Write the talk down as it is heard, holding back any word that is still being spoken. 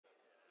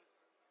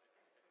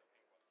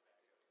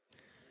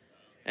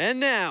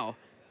And now,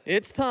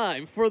 it's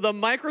time for the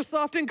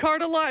Microsoft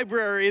Encarta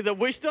library that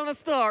wished on a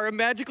star and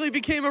magically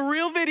became a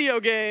real video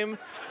game.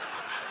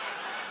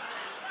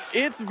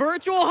 It's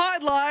Virtual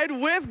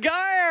Hydlide with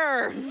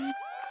Gyre.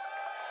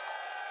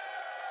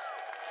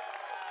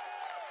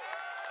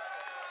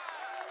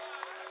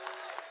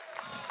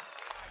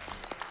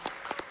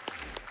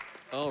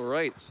 All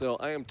right, so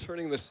I am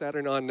turning the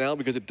Saturn on now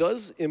because it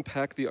does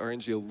impact the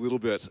RNG a little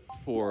bit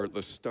for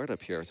the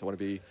startup here. So I want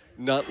to be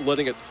not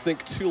letting it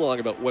think too long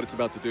about what it's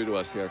about to do to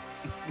us here.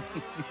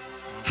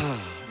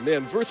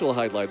 Man, Virtual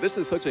Hydlide, this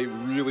is such a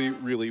really,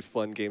 really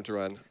fun game to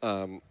run.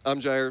 I'm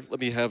Gyre. Let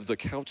me have the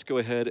couch go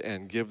ahead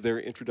and give their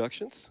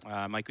introductions.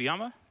 Mike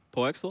Uyama,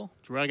 Puwexil,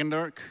 Dragon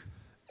Dark.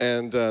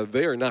 And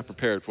they are not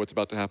prepared for what's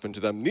about to happen to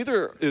them.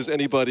 Neither is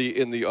anybody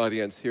in the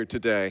audience here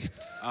today.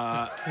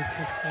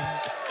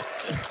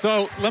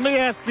 So let me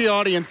ask the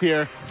audience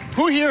here,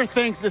 who here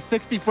thinks the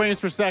 60 frames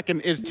per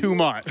second is too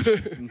much?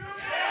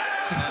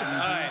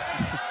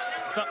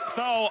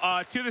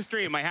 To the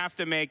stream, I have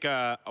to make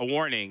a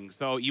warning.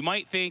 So you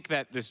might think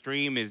that the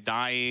stream is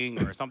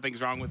dying or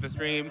something's wrong with the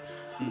stream.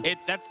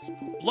 That's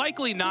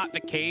likely not the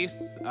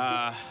case.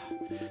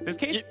 This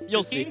game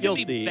can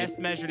be best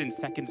measured in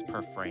seconds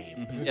per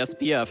frame.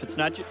 SPF. It's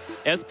not.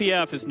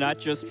 SPF is not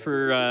just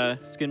for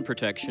skin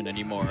protection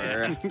anymore.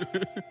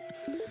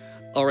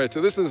 All right,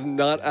 so this is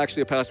not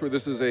actually a password.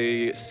 This is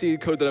a seed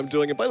code that I'm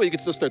doing. And by the way, you can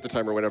still start the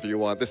timer whenever you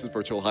want. This is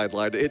Virtual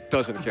Hydlide. It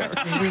doesn't care.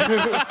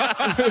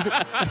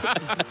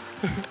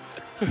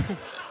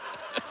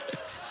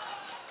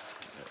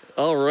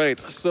 All right,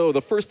 so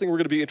the first thing we're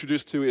going to be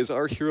introduced to is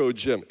our hero,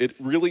 Jim. It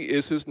really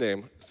is his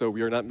name, so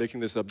we are not making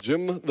this up.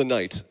 Jim the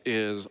Knight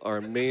is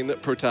our main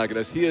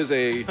protagonist. He is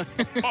a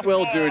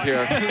swell dude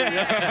here.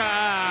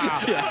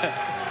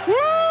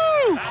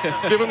 Woo!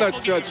 Give him that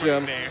strut,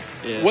 Jim.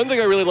 Yeah. One thing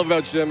I really love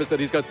about Jim is that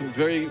he's got some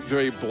very,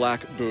 very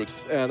black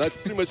boots, and that's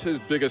pretty much his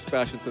biggest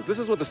fashion sense. This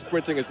is what the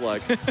sprinting is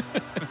like.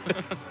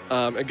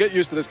 And get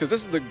used to this, because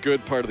this is the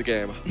good part of the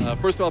game.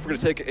 First off, we're going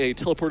to take a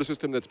teleporter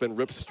system that's been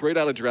ripped straight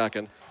out of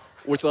Draken,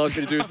 which allows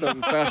you to do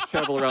some fast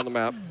travel around the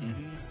map.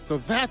 So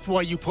that's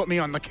why you put me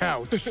on the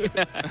couch. And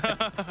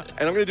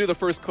I'm going to do the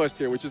first quest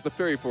here, which is the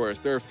fairy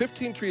forest. There are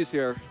 15 trees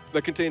here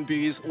that contain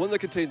bees, one that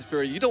contains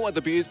fairy. You don't want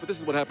the bees, but this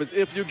is what happens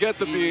if you get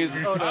the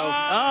bees. Oh, no.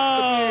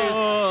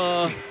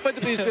 Oh. The bees. Fight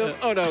the bees, Jim.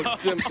 Oh, no.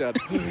 Jim's dead.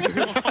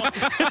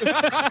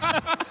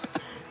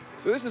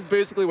 So this is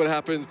basically what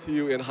happens to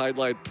you in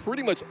Hydlide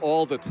pretty much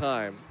all the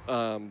time.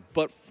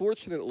 But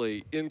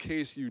fortunately, in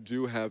case you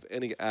do have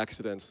any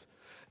accidents,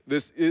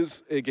 this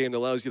is a game that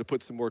allows you to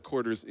put some more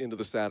quarters into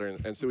the Saturn,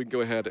 and so we can go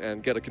ahead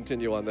and get a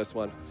continue on this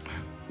one.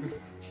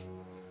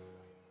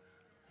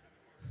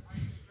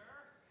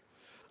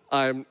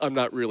 I'm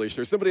not really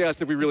sure. Somebody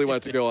asked if we really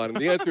wanted to go on, and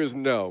the answer is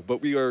no,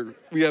 but we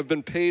have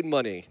been paid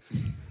money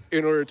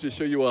in order to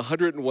show you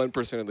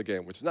 101% of the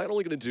game, which is not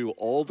only going to do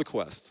all the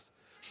quests,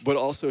 but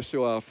also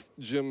show off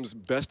Jim's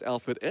best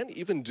outfit and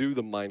even do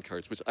the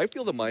minecarts, which I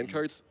feel the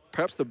minecarts,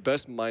 perhaps the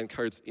best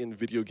minecarts in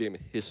video game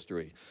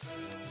history.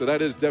 So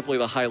that is definitely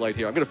the highlight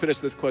here. I'm going to finish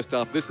this quest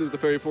off. This is the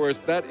fairy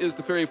forest. That is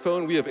the fairy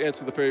phone. We have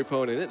answered the fairy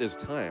phone, and it is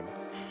time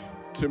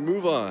to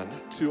move on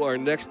to our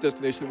next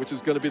destination, which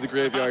is going to be the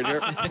graveyard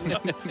here.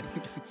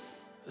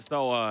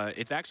 So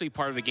it's actually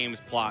part of the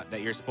game's plot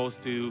that you're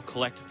supposed to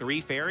collect 3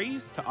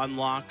 fairies to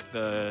unlock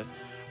the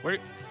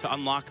route to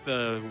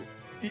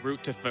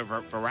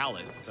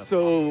Viralis.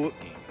 So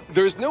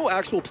there's no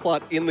actual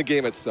plot in the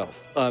game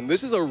itself.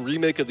 This is a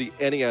remake of the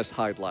NES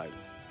Hydlide.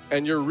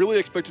 And you're really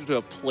expected to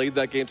have played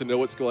that game to know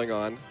what's going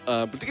on.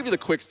 But to give you the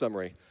quick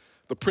summary,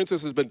 the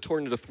princess has been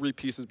torn into 3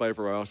 pieces by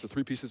Viralis. The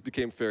 3 pieces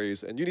became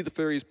fairies. And you need the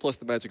fairies plus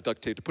the magic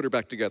duct tape to put her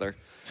back together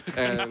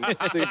and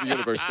save the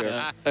universe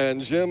there.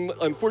 And Jim,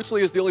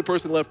 unfortunately, is the only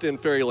person left in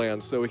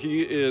Fairyland. So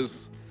he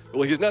is...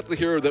 Well, he's not the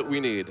hero that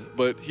we need,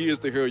 but he is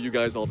the hero you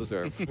guys all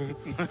deserve.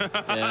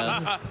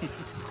 Yeah.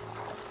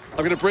 I'm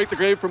going to break the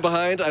grave from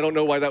behind. I don't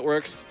know why that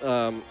works.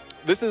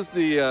 This is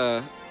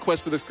the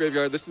quest for this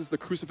graveyard. This is the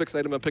crucifix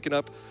item I'm picking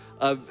up.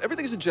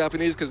 Everything's in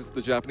Japanese because it's the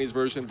Japanese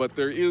version, but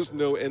there is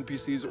no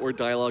NPCs or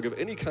dialogue of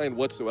any kind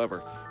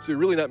whatsoever. So you're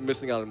really not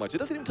missing out on much. It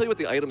doesn't even tell you what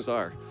the items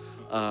are.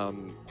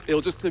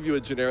 It'll just give you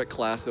a generic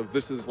class of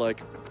this is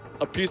like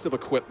a piece of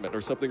equipment or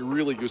something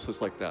really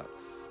useless like that,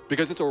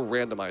 because it's a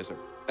randomizer.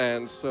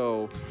 And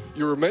so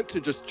you're meant to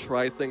just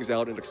try things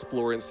out and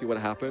explore and see what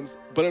happens.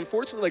 But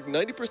unfortunately, like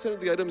 90% of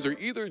the items are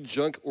either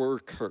junk or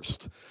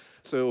cursed.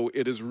 So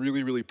it is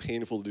really, really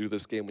painful to do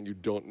this game when you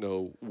don't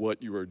know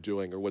what you are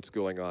doing or what's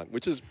going on,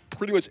 which is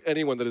pretty much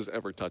anyone that has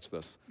ever touched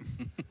this.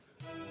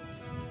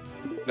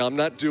 Now, I'm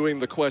not doing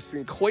the quests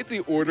in quite the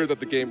order that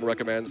the game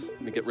recommends.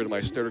 Let me get rid of my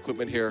starter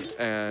equipment here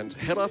and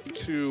head off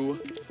to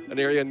an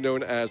area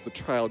known as the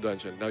Trial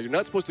Dungeon. Now, you're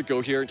not supposed to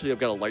go here until you've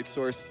got a light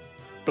source,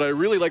 but I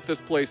really like this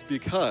place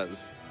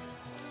because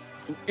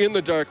in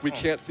the dark, we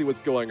can't see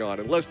what's going on.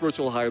 Unless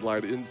Virtual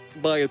Hydlide, in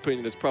my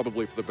opinion, is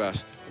probably for the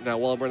best. Now,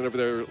 while I'm running over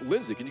there,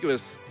 Lindsay, can you give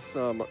us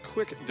some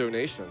quick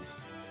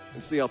donations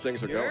and see how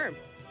things are going?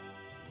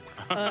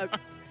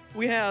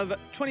 We have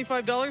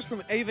 $25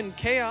 from Avon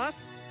Chaos,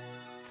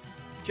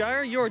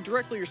 Gyre, you are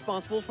directly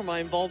responsible for my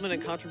involvement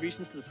and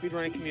contributions to the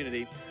speedrunning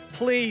community.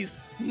 Please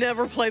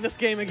never play this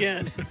game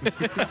again.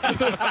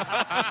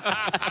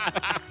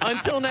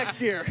 Until next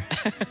year.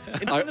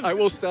 I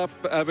will stop,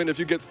 Evan, if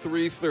you get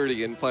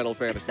 330 in Final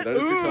Fantasy. That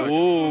is good talk.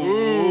 Ooh.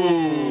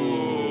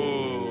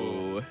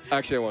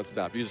 Actually, I won't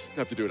stop. You just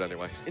have to do it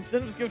anyway.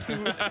 Instead of go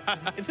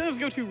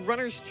to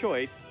Runner's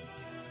Choice.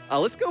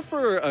 Let's go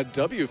for a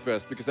W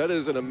Fist, because that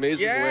is an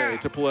amazing way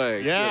to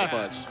play Yeah,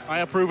 Punch.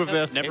 I approve of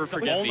this. Never It's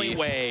forget the only me.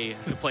 way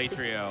to play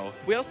trio.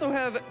 We also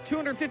have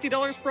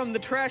 $250 from the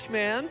Trash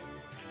Man.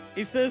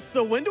 He says,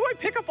 so when do I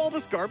pick up all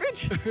this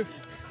garbage?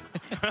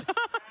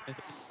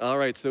 All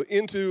right, so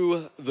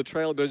into the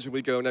trial dungeon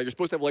we go. Now, you're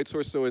supposed to have light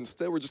source, so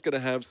instead we're just going to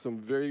have some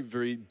very,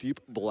 very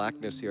deep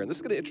blackness here. And this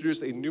is going to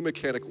introduce a new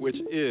mechanic,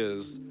 which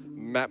is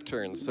map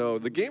turns. So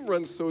the game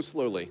runs so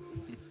slowly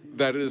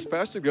that it is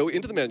faster to go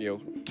into the menu,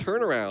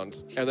 turn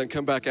around, and then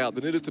come back out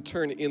than it is to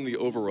turn in the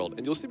overworld.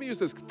 And you'll see me use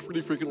this pretty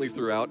frequently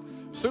throughout.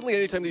 Certainly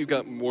anytime that you've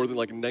got more than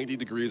like 90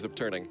 degrees of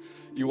turning,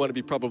 you want to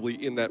be probably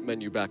in that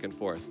menu back and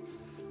forth.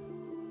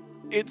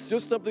 It's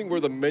just something where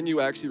the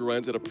menu actually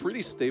runs at a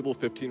pretty stable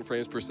 15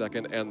 frames per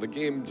second, and the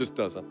game just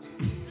doesn't.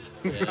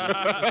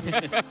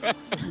 I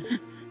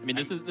mean,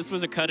 this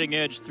was a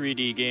cutting-edge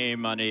 3D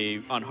game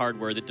on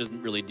hardware that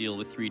doesn't really deal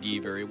with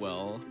 3D very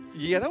well.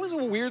 Yeah, that was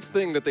a weird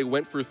thing that they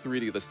went for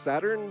 3D. The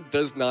Saturn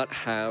does not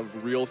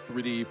have real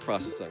 3D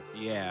processing.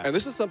 Yeah. And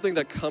this is something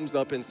that comes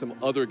up in some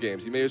other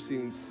games. You may have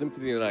seen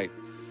Symphony of the Night,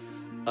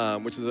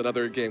 which is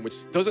another game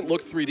which doesn't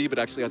look 3D but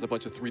actually has a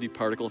bunch of 3D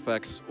particle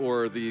effects,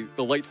 or the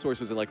light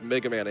sources in like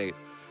Mega Man 8.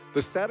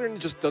 The Saturn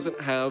just doesn't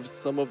have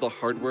some of the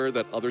hardware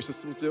that other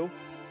systems do,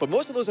 but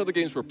most of those other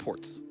games were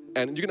ports.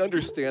 And you can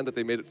understand that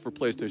they made it for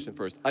PlayStation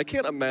first. I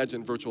can't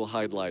imagine Virtual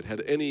Hydlide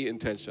had any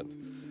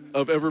intention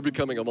of ever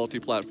becoming a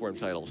multi-platform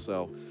title,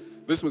 so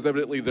this was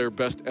evidently their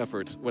best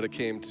effort when it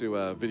came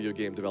to video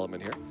game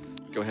development here.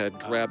 Go ahead,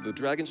 grab the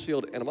Dragon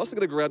Shield, and I'm also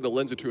going to grab the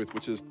Lens of Truth,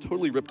 which is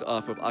totally ripped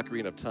off of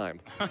Ocarina of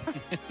Time.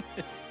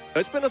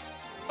 It's been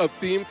a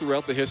theme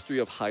throughout the history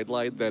of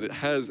Hydlide that it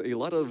has a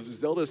lot of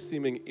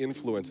Zelda-seeming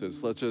influences,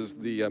 such as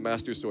the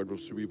Master Sword,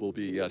 which we will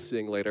be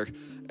seeing later,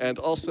 and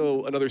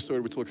also another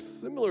sword which looks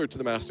similar to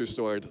the Master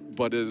Sword,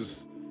 but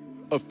is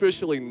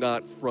officially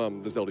not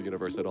from the Zelda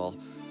universe at all.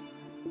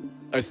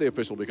 I say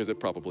official because it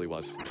probably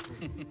was.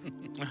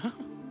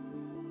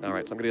 All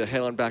right, so I'm going to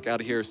head on back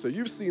out of here. So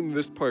you've seen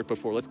this part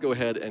before. Let's go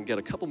ahead and get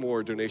a couple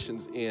more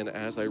donations in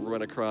as I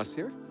run across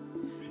here.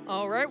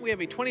 All right, we have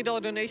a $20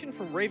 donation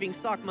from Raving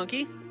Sock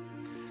Monkey.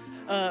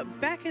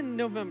 Back in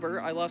November,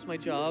 I lost my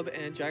job,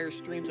 and Gyre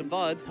streams and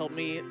VODs helped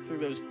me through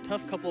those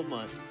tough couple of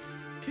months.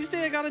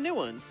 Tuesday, I got a new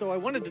one, so I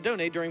wanted to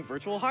donate during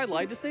Virtual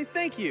Hydlide to say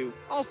thank you.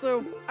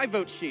 Also, I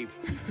vote sheep.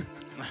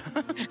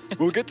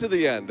 We'll get to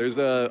the end. There's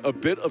a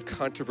bit of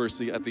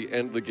controversy at the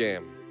end of the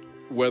game,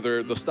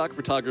 whether the stock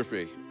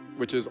photography,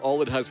 which is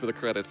all it has for the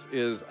credits,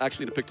 is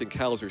actually depicting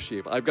cows or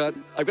sheep. I've got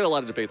a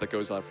lot of debate that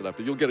goes on for that,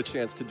 but you'll get a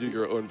chance to do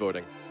your own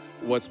voting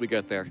once we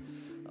get there.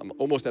 I'm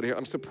almost out of here.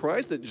 I'm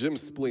surprised that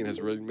Jim's spleen has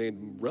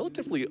remained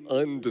relatively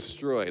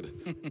undestroyed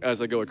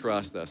as I go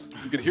across this.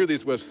 You can hear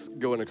these whiffs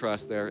going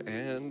across there,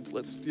 and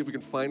let's see if we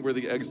can find where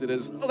the exit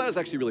is. Oh, that was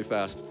actually really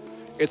fast.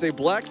 It's a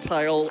black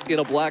tile in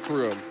a black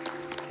room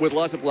with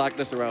lots of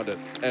blackness around it,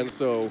 and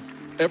so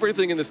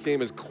everything in this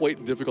game is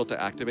quite difficult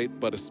to activate,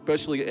 but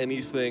especially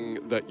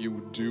anything that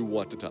you do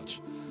want to touch.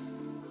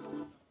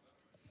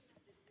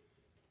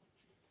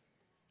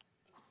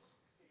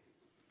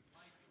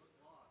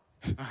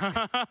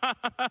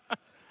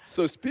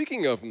 So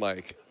speaking of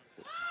Mike,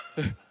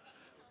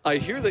 I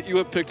hear that you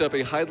have picked up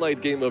a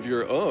Hydlide game of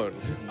your own.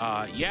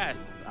 Yes,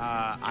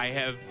 I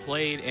have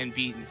played and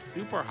beaten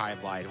Super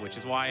Hydlide, which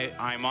is why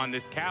I'm on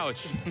this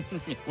couch,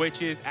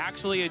 which is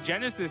actually a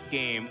Genesis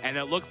game, and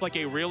it looks like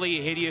a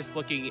really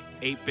hideous-looking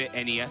 8-bit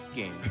NES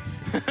game.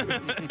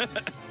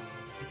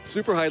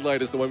 Super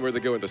Hydlide is the one where they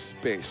go into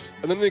space,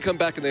 and then they come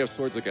back and they have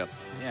swords again.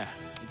 Yeah,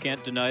 You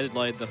can't deny the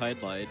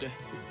Hydlide.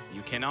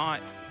 you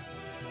cannot.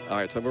 All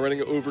right, so I'm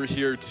running over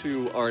here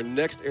to our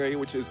next area,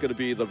 which is going to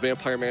be the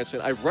Vampire Mansion.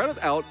 I've routed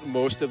out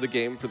most of the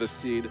game for the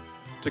seed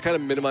to kind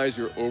of minimize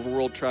your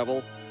overworld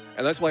travel,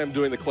 and that's why I'm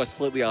doing the quest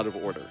slightly out of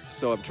order.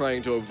 So I'm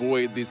trying to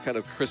avoid these kind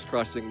of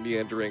crisscrossing,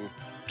 meandering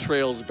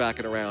trails back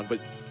and around, but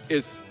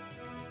it's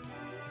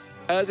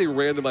as a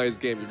randomized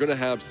game, you're going to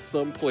have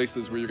some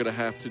places where you're going to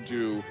have to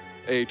do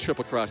a trip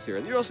across here,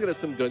 and you're also going to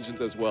have some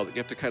dungeons as well that you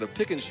have to kind of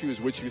pick and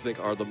choose which you think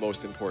are the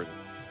most important.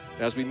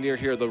 As we near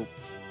here, the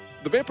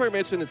Vampire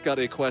Mansion has got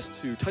a quest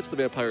to touch the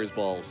vampire's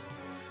balls.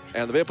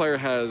 And the vampire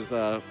has,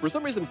 for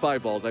some reason,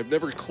 5 balls. I've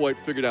never quite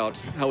figured out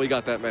how he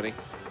got that many.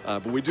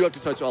 But we do have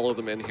to touch all of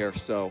them in here.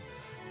 So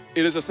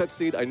it is a set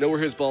seed. I know where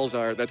his balls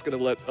are. That's going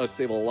to let us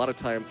save a lot of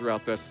time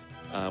throughout this.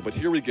 But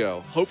here we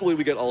go. Hopefully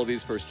we get all of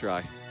these first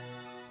try.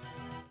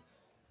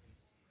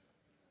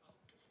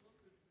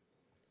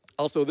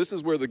 Also, this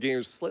is where the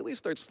game slightly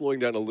starts slowing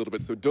down a little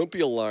bit, so don't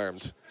be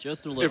alarmed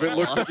Just a little. if it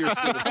looks like you're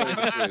still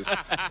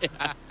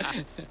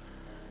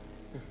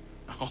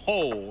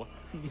Oh.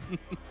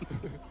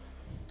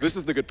 This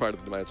is the good part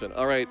of the dimension.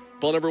 All right,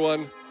 ball number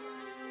 1.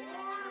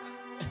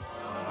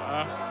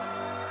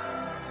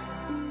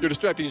 You're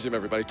distracting Jim,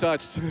 everybody.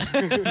 Touched.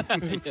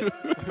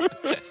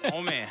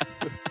 Oh, man.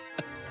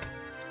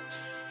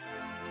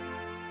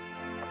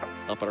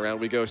 Up and around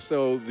we go.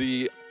 So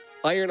the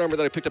iron armor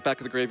that I picked up back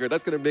at the graveyard,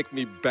 that's going to make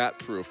me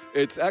bat-proof.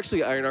 It's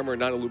actually iron armor,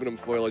 not aluminum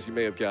foil, as you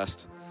may have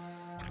guessed.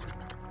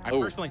 I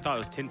personally thought it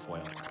was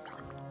tinfoil.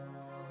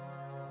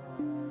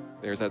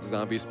 There's that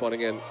zombie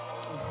spawning in.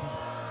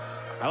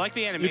 I like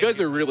the animation. You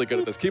guys are really good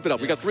at this. Keep it up.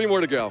 We got 3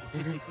 more to go.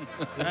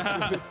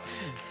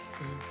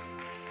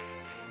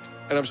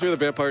 And I'm sure the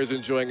vampire is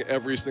enjoying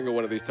every single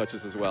one of these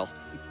touches as well.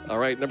 All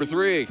right, number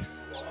 3.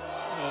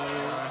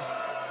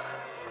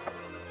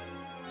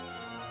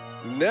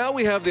 Now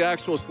we have the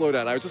actual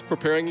slowdown. I was just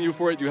preparing you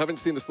for it. You haven't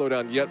seen the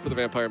slowdown yet for the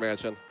Vampire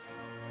Mansion.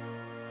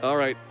 All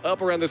right,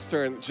 up around this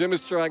turn. Jim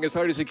is trying as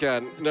hard as he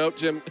can. Nope,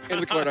 Jim,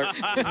 into the corner.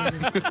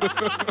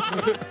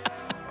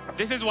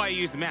 This is why you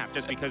use the map,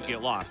 just because you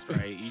get lost,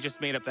 right? You just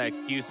made up that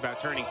excuse about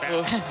turning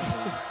fast.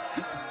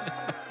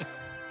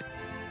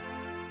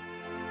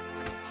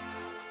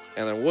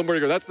 And then one more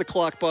to go. That's the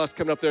clock boss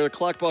coming up there. The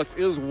clock boss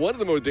is one of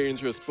the most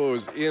dangerous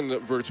foes in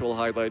virtual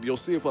Hydlide. You'll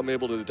see if I'm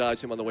able to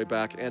dodge him on the way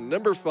back. And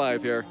number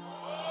 5 here.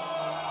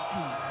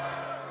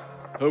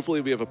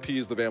 Hopefully we have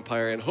appeased the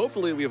vampire, and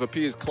hopefully we have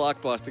appeased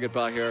clock boss to get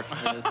by here.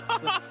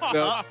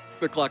 No,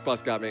 the clock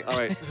boss got me. All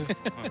right,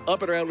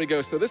 up and around we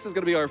go. So this is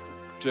going to be our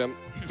Jim.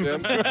 This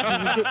is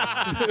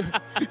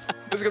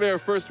going to be our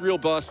first real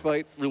boss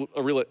fight,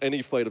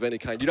 any fight of any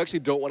kind. You actually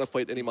don't want to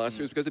fight any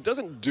monsters because it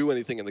doesn't do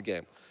anything in the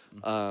game.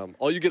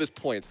 All you get is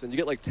points, and you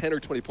get like 10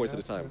 or 20 points at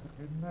a time.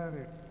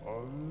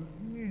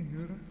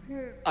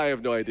 I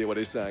have no idea what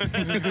he's saying.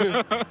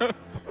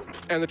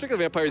 And the trick of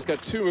the vampire, he's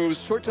got 2 moves,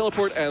 short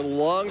teleport and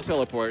long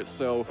teleport.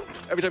 So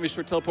every time you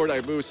short teleport, I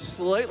move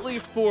slightly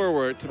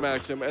forward to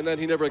match him, and then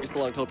he never gets the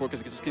long teleport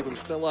because I can just keep him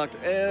stun locked,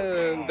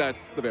 and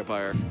that's the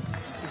vampire.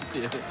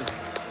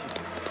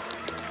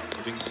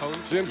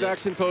 Jim's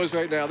action pose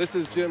right now. This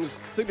is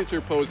Jim's signature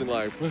pose in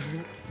life.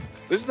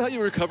 This is how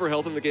you recover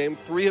health in the game.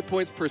 3 hit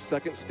points per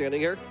second standing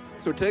here.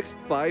 So it takes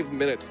 5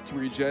 minutes to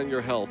regen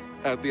your health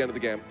at the end of the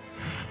game.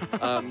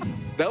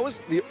 That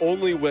was the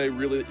only way,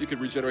 really, that you could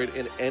regenerate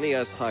in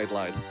NES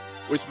Hydlide,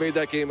 which made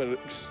that game an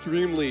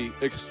extremely,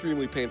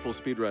 extremely painful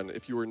speedrun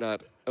if you were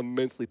not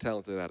immensely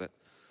talented at it.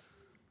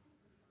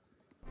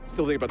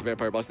 Still thinking about the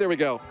vampire boss. There we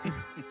go.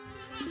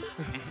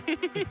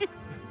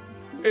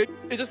 It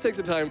just takes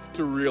some time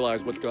to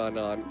realize what's going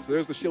on. So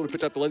there's the shield, we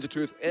picked up the lens of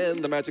truth, and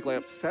the magic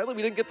lamp. Sadly,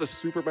 we didn't get the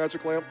super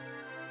magic lamp.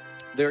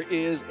 There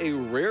is a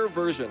rare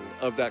version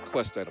of that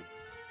quest item.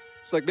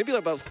 So like maybe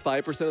about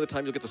 5% of the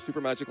time you'll get the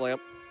super magic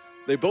lamp.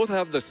 They both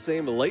have the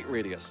same light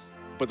radius,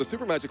 but the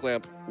super magic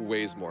lamp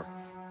weighs more.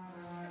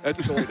 That's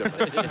its only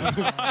difference.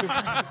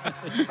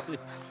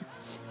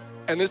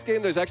 And this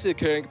game, there's actually a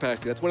carrying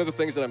capacity. That's one of the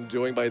things that I'm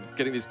doing by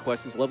getting these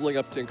quests is leveling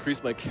up to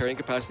increase my carrying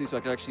capacity so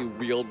I can actually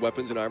wield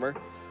weapons and armor.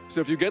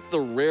 So if you get the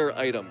rare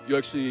item, you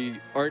actually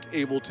aren't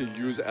able to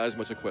use as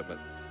much equipment.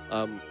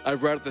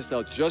 I've routed this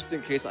out just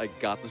in case I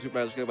got the super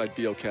magic lamp, I'd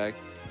be okay.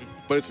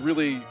 But it's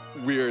really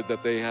weird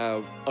that they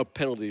have a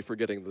penalty for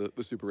getting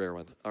the super rare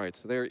one. All right,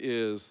 so there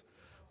is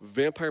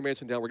Vampire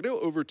Mansion down. We're going to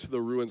go over to the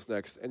ruins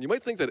next. And you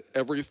might think that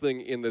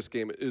everything in this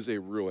game is a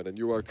ruin, and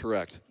you are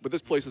correct. But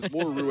this place is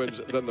more ruined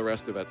than the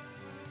rest of it.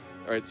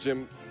 All right,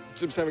 Jim's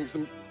having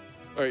some...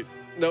 All right,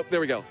 nope, there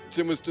we go.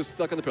 Jim was just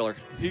stuck on the pillar.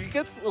 He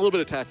gets a little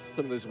bit attached to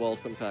some of these walls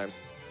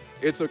sometimes.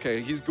 It's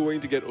okay. He's going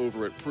to get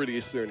over it pretty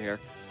soon here.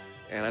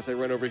 And as I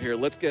run over here,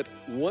 let's get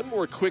one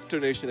more quick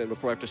donation in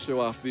before I have to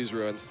show off these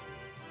ruins.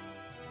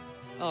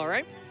 All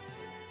right.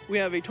 We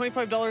have a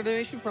 $25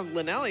 donation from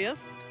Linalia.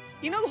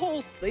 You know the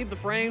whole save the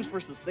frames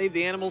versus save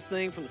the animals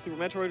thing from the Super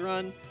Metroid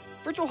run?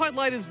 Virtual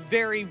Hydlide is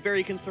very,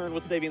 very concerned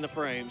with saving the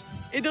frames.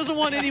 It doesn't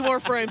want any more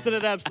frames than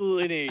it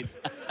absolutely needs.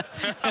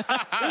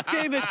 This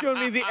game has shown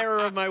me the error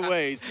of my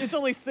ways. It's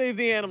only save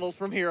the animals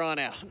from here on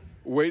out.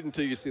 Wait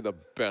until you see the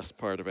best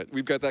part of it.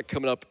 We've got that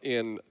coming up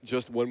in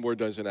just one more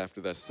dungeon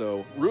after this.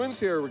 So ruins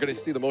here, we're going to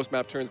see the most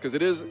map turns because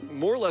it is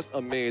more or less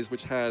a maze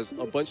which has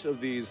a bunch of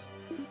these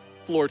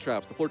floor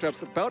traps. The floor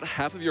traps, about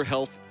half of your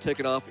health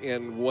taken off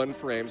in one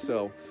frame,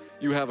 so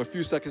you have a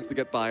few seconds to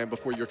get by them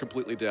before you're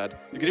completely dead.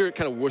 You can hear it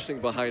kind of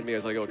whooshing behind me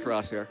as I go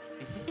across here.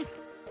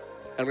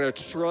 I'm going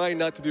to try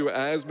not to do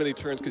as many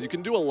turns because you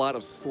can do a lot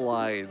of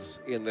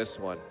slides in this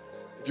one.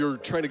 If you're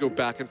trying to go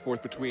back and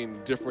forth between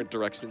different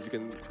directions, you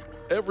can,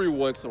 every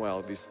once in a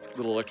while, these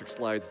little electric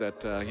slides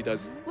that he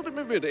does, a little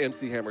bit maybe an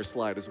MC Hammer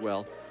slide as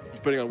well,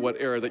 depending on what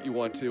era that you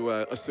want to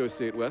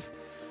associate with.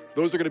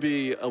 Those are going to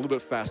be a little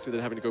bit faster than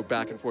having to go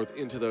back and forth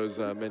into those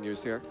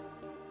menus here.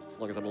 As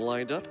long as I'm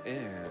lined up,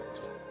 and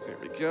there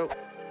we go.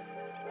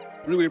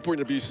 Really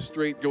important to be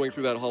straight going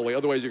through that hallway,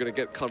 otherwise you're going to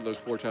get caught in those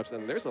floor traps,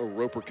 and there's a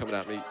roper coming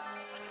at me.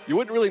 You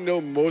wouldn't really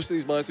know most of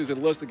these monsters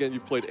unless, again,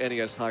 you've played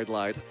NES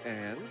Hydlide,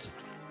 and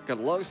got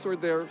a long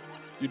sword there.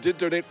 You did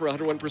donate for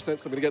 101%, so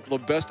I'm going to get the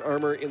best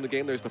armor in the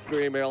game. There's the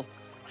Fairy Mail.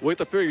 We'll get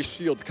the Fairy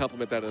Shield to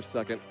complement that in a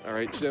second. All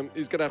right, Jim,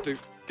 he's going to have to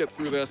get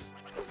through this.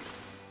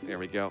 There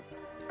we go.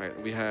 All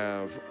right, we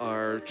have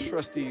our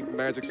trusty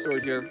magic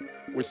sword here,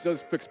 which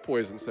does fix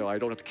poison, so I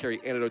don't have to carry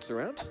antidotes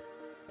around.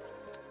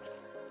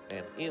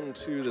 And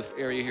into this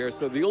area here.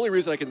 So the only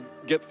reason I can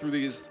get through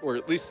these, or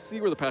at least see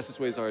where the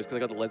passageways are, is because I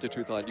got the lens of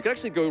truth on. You can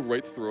actually go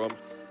right through them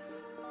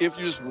if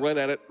you just run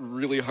at it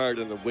really hard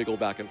and then wiggle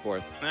back and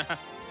forth.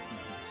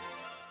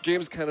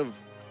 Game's kind of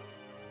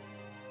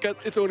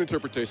got its own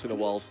interpretation of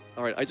walls.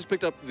 All right, I just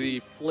picked up the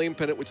Flame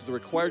Pendant, which is a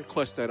required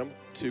quest item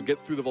to get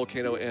through the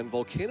volcano, and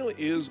volcano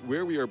is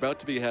where we are about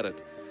to be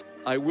headed.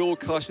 I will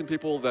caution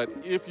people that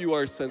if you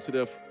are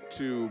sensitive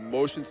to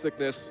motion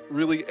sickness,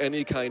 really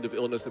any kind of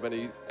illness of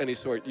any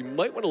sort, you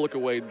might want to look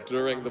away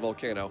during the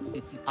volcano.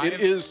 It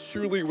is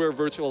truly where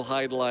virtual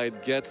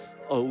Hydlide gets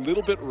a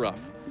little bit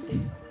rough.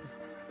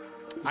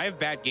 I have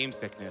bad game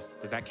sickness.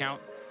 Does that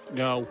count?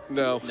 No.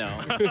 No. No.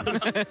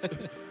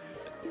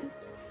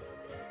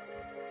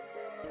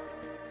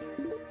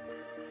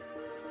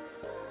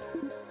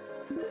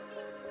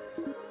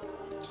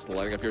 Just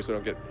lining up here so I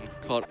don't get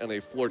caught on a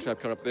floor trap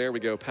coming up. There we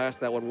go,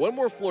 past that one. One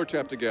more floor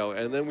trap to go,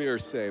 and then we are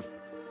safe.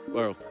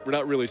 Well, we're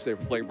not really safe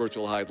from playing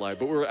virtual Hydlide,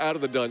 but we're out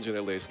of the dungeon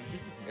at least.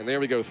 And there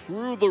we go,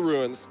 through the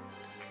ruins.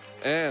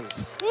 And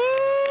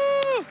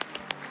woo!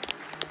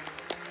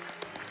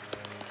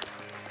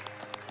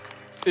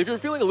 If you're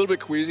feeling a little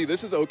bit queasy,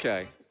 this is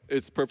okay.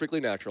 It's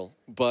perfectly natural,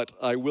 but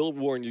I will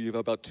warn you, you have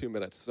about 2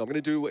 minutes. So I'm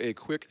gonna do a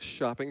quick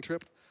shopping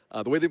trip.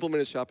 The way they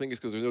implemented shopping is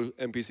because there's no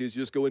NPCs,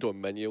 you just go into a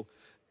menu,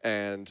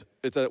 and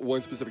it's at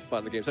one specific spot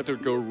in the game. So I have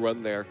to go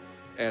run there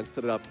and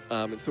set it up.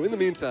 And so in the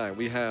meantime,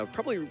 we have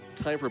probably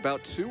time for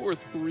about 2 or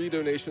 3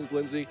 donations,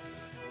 Lindsay,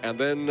 and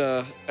then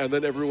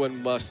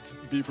everyone must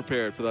be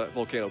prepared for that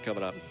volcano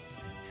coming up.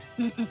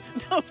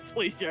 No,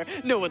 please, Jared.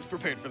 No one's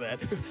prepared for that.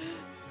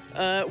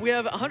 We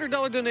have a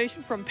 $100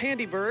 donation from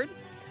Pandy Bird,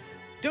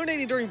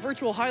 donating during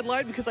virtual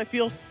Hydlide because I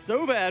feel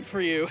so bad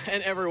for you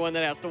and everyone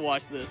that has to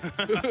watch this.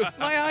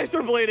 My eyes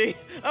are bleeding.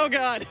 Oh,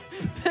 God.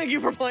 Thank you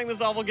for playing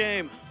this awful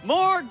game.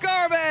 More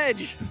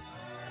garbage!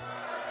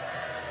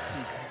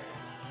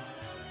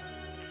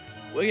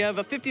 We have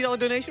a $50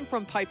 donation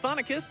from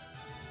Pythonicus.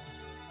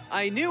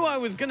 I knew I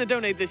was going to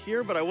donate this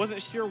year, but I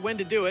wasn't sure when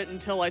to do it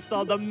until I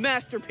saw the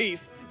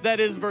masterpiece that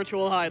is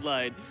virtual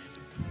Hydlide.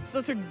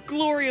 Such a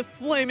glorious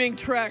flaming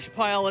trash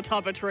pile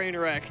atop a train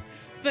wreck.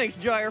 Thanks,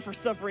 Gyre, for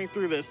suffering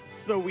through this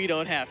so we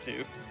don't have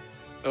to.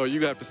 Oh,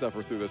 you have to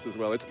suffer through this as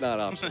well. It's not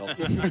optional.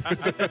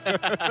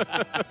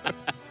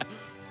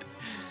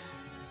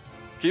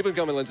 Keep it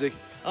coming, Lindsay.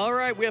 All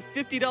right, we have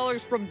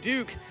 $50 from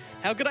Duke.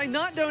 How could I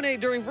not donate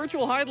during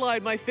virtual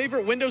Hydlide, my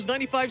favorite Windows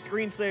 95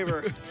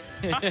 screensaver?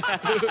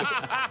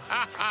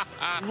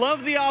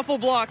 Love the awful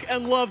block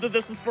and love that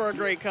this is for a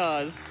great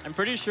cause. I'm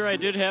pretty sure I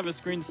did have a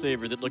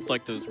screensaver that looked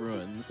like those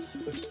ruins.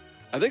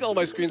 I think all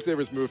my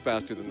screensavers move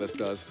faster than this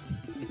does.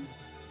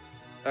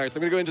 All right, so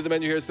I'm gonna go into the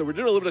menu here. So we're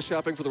doing a little bit of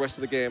shopping for the rest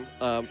of the game.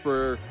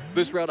 For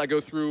this route, I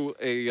go through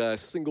a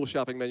single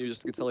shopping menu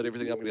just to consolidate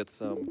everything. I'm gonna get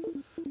some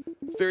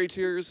fairy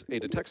tears, a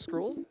detect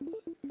scroll,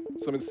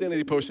 some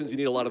insanity potions. You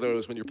need a lot of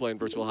those when you're playing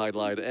virtual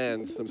Hydlide,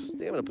 and some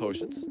stamina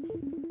potions.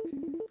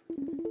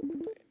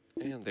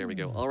 And there we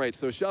go. All right,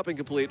 so shopping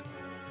complete.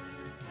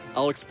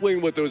 I'll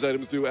explain what those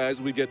items do as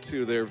we get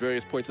to their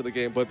various points of the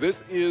game, but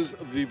this is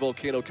the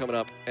volcano coming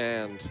up,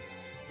 and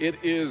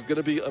it is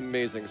gonna be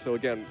amazing. So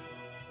again,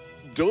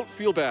 don't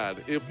feel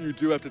bad if you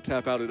do have to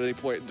tap out at any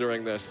point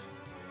during this.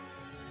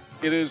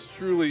 It is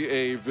truly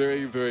a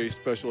very, very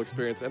special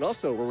experience, and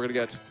also where we're gonna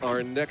get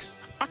our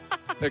next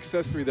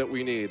accessory that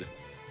we need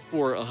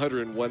for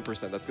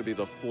 101%. That's gonna be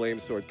the flame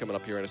sword coming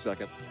up here in a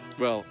second.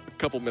 Well, a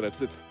couple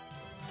minutes. It's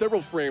several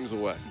frames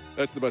away.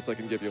 That's the best I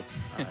can give you.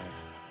 All right.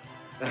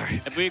 All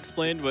right. Have we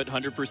explained what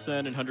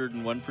 100% and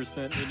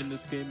 101% mean in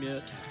this game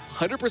yet?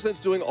 100% is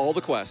doing all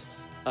the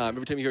quests.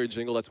 Every time you hear a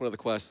jingle, that's one of the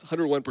quests.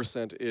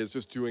 101% is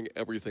just doing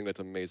everything that's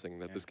amazing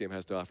that this game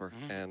has to offer.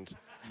 And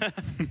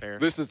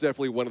this is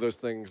definitely one of those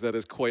things that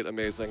is quite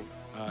amazing.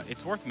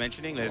 It's worth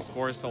mentioning that his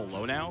score is so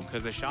low now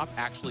because the shop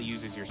actually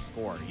uses your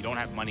score. You don't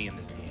have money in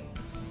this game.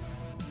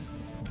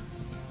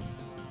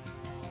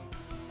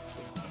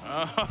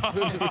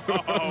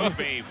 Oh,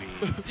 baby.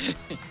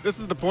 This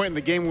is the point in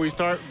the game where we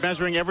start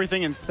measuring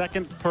everything in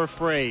seconds per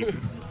frame.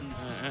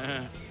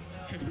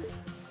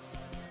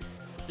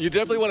 You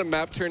definitely want to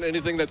map turn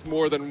anything that's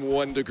more than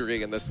 1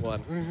 degree in this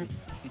one.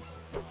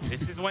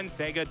 This is when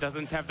Sega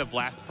doesn't have the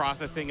blast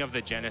processing of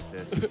the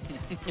Genesis.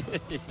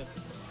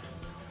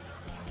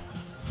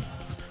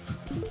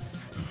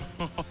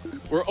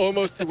 We're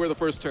almost to where the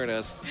first turn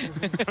is.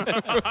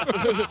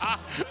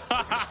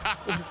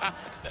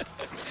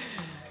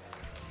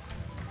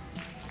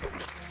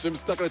 Jim's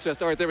stuck on a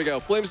chest. All right, there we go.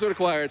 Flame sword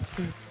acquired.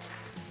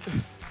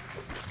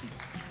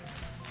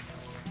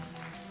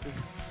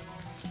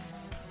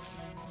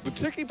 The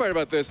tricky part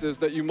about this is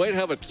that you might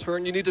have a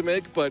turn you need to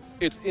make, but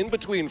it's in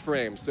between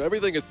frames, so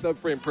everything is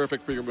sub-frame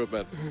perfect for your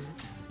movement.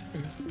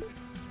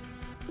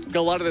 Got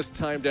a lot of this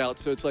timed out,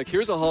 so it's like,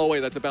 here's a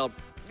hallway that's about,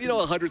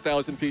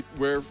 100,000 feet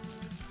where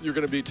you're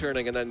going to be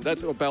turning, and then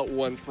that's about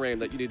 1 frame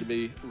that you need to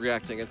be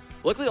reacting. And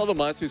luckily, all the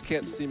monsters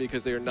can't see me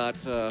because they are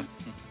not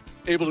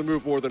able to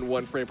move more than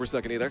 1 frame per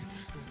second either.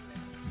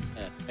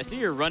 I see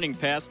you're running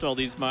past all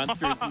these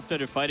monsters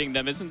instead of fighting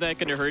them. Isn't that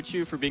going to hurt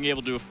you for being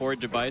able to afford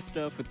to buy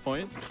stuff with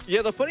points?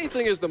 Yeah, the funny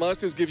thing is the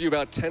monsters give you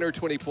about 10 or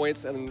 20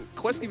 points, and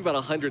quests give you about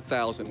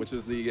 100,000, which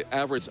is the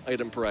average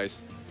item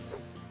price.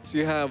 So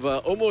you have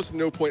almost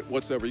no point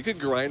whatsoever. You could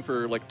grind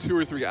for like 2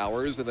 or 3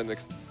 hours and then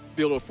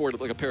be able to afford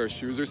like a pair of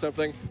shoes or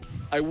something.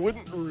 I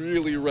wouldn't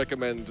really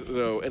recommend,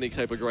 though, any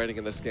type of grinding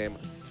in this game.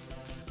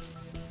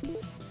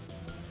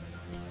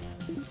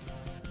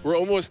 We're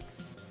almost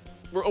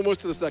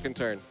to the second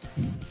turn.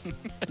 You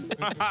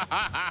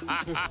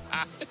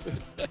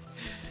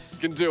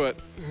can do it.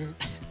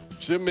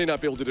 Jim may not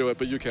be able to do it,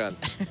 but you can.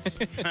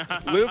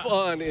 Live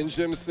on in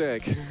Jim's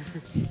sake.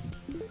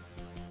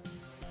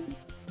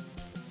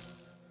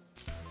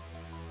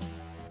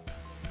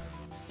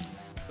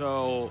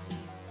 So,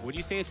 would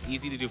you say it's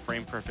easy to do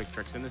frame-perfect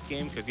tricks in this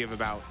game? Because you have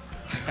about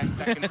 10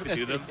 seconds to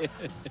do them.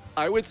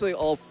 I would say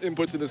all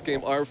inputs in this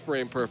game are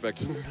frame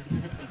perfect.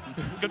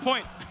 Good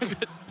point.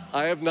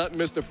 I have not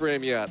missed a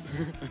frame yet,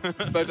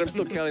 but I'm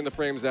still counting the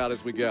frames out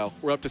as we go.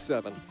 We're up to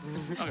 7.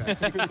 Okay.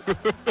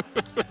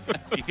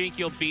 Do you think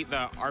you'll beat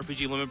the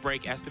RPG Limit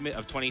Break estimate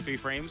of 23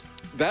 frames?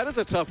 That is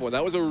a tough one.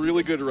 That was a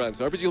really good run.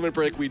 So RPG Limit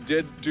Break, we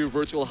did do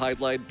virtual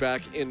Hydlide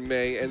back in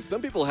May, and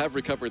some people have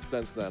recovered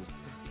since then.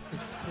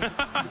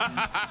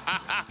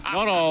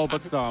 Not all,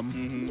 but some.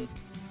 Mm-hmm.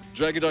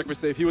 Dragon Dark was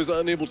safe. He was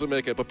unable to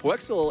make it, but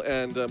Puwexil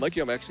and Mike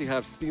Uyama actually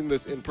have seen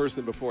this in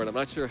person before, and I'm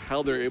not sure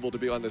how they're able to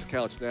be on this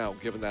couch now,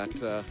 given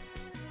that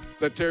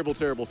that terrible,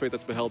 terrible fate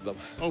that's beheld them.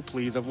 Oh,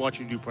 please. I've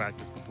watched you do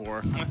practice before.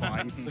 I'm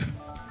fine.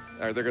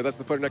 All right, there you go. That's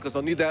the Thunder Necklace.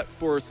 I'll need that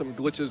for some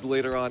glitches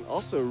later on.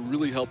 Also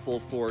really helpful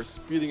for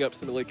speeding up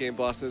some of the late game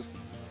bosses.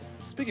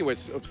 Speaking of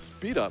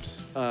speed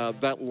ups,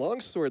 that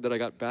longsword that I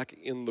got back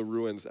in the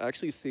ruins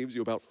actually saves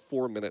you about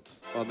 4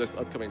 minutes on this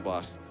upcoming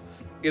boss.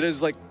 It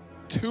is like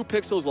 2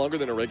 pixels longer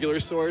than a regular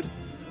sword,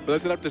 but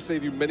that's enough to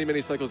save you many, many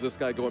cycles. This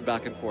guy going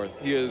back and forth.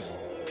 He is,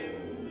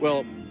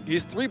 well,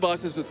 he's 3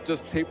 bosses that's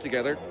just taped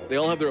together. They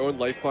all have their own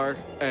life bar,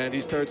 and he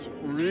starts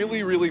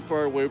really, really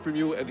far away from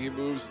you, and he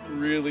moves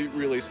really,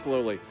 really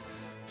slowly.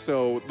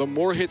 So the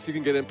more hits you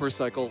can get in per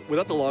cycle,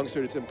 without the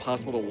longsword, it's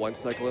impossible to 1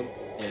 cycle him.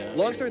 Yeah.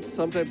 Longsword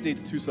sometimes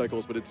needs 2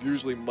 cycles, but it's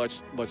usually much,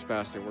 much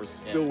faster. We're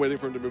still waiting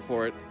for him to move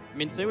forward. I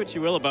mean, say what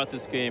you will about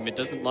this game, it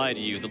doesn't lie to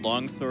you. The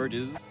longsword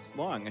is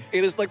long.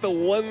 It is like the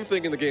one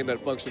thing in the game that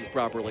functions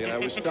properly, and I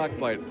was shocked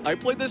by it. I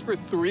played this for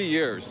 3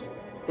 years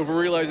before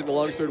realizing the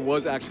longsword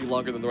was actually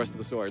longer than the rest of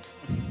the swords.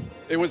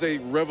 It was a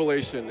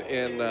revelation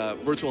in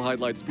virtual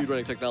Hydlide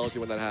speedrunning technology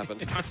when that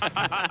happened.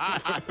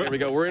 There we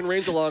go. We're in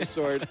range of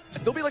longsword.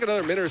 Still be like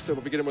another minute or so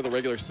if we get him with a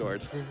regular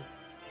sword.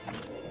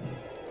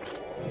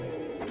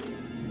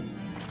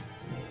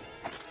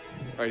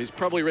 All right, he's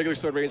probably regular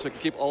sword range, so I can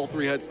keep all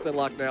 3 heads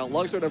unlocked now.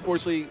 Longsword,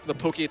 unfortunately, the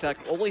pokey attack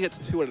only hits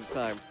 2 at a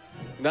time.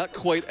 Not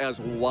quite as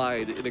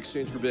wide in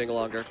exchange for being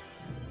longer.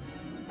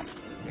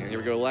 And here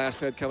we go, last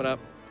head coming up.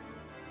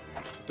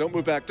 Don't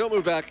move back, don't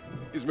move back.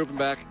 He's moving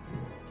back.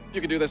 You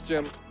can do this,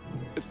 Jim.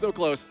 It's so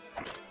close.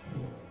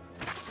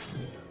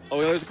 Oh,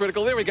 there's a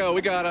critical. There we go,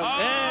 we got him. Oh,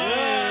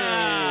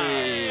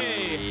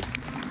 Hey!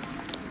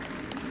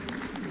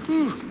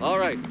 Whew. All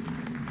right,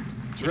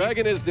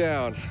 dragon is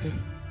down.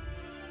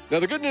 Now,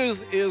 the good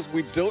news is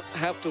we don't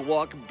have to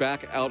walk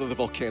back out of the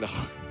volcano.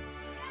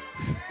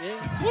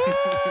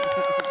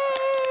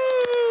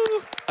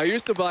 I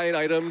used to buy an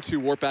item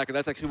to warp back, and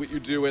that's actually what you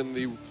do in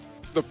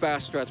the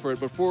fast stretch for it.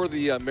 Before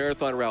the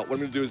marathon route, what I'm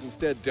going to do is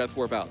instead death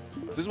warp out.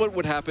 This is what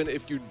would happen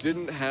if you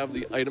didn't have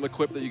the item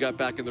equipped that you got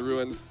back in the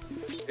ruins.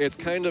 It's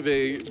kind of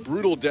a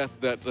brutal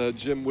death that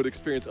Jim would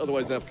experience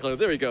otherwise than have.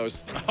 There he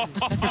goes.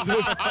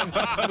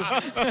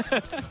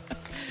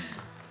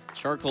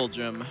 Charcoal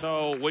Jim.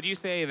 So would you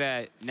say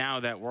that now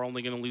that we're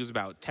only going to lose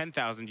about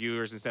 10,000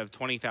 viewers instead of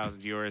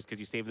 20,000 viewers because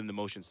you saved them the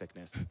motion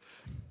sickness?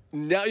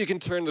 Now you can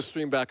turn the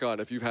stream back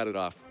on if you've had it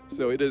off.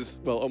 So it is,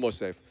 well, almost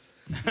safe.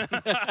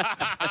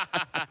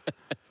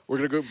 We're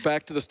going to go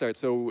back to the start.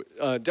 So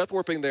death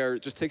warping there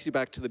just takes you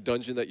back to the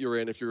dungeon that you're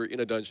in if you're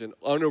in a dungeon.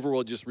 On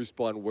overworld, just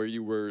respawn where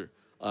you were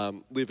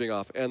leaving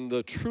off. And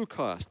the true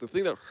cost, the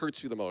thing that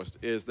hurts you the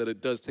most, is that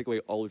it does take away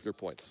all of your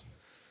points.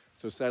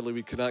 So sadly,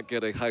 we cannot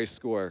get a high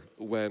score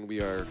when we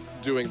are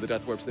doing the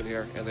death warps in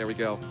here. And there we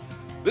go.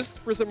 This,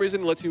 for some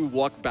reason, lets you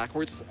walk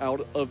backwards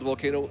out of the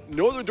volcano.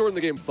 No other door in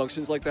the game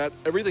functions like that.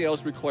 Everything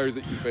else requires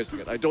that you facing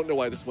it. I don't know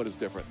why this one is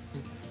different.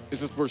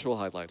 It's just virtual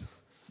Hydlide.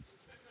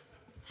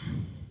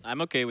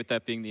 I'm okay with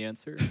that being the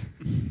answer.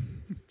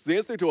 It's the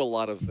answer to a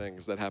lot of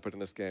things that happen in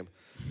this game.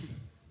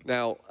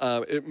 Now,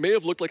 it may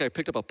have looked like I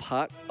picked up a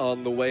pot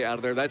on the way out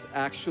of there. That's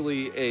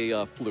actually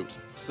a flute.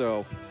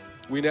 So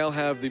we now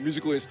have the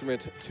musical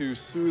instrument to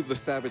soothe the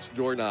savage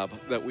doorknob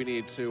that we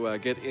need to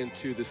get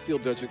into the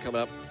sealed dungeon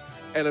coming up.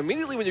 And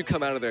immediately when you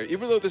come out of there,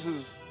 even though this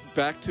is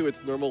back to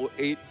its normal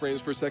 8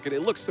 frames per second,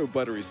 it looks so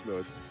buttery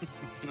smooth.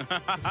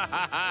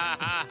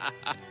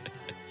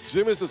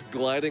 Jim is just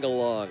gliding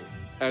along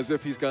as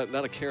if he's got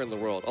not a care in the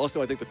world.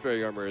 Also, I think the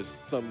fairy armor is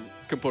some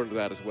component of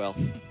that as well.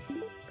 Now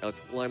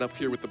let's line up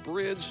here with the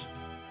bridge.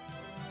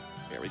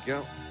 There we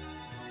go.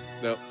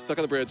 No, stuck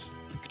on the bridge.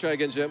 Try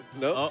again, Jim.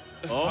 No.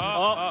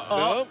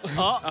 No.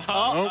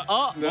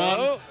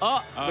 No.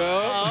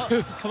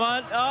 Come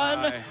on.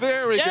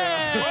 There we go.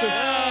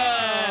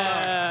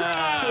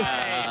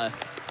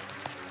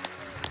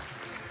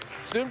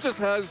 Jim just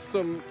has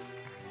some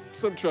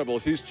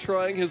troubles. He's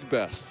trying his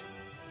best.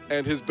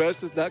 And his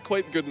best is not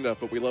quite good enough,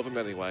 but we love him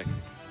anyway.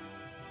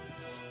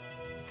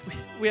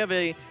 We have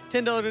a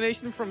 $10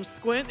 donation from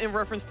Squint in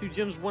reference to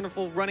Jim's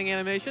wonderful running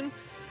animation.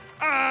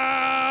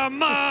 Mom!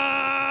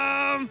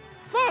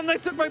 Mom, they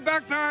took my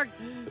backpack!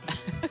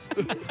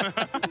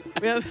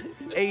 We have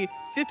a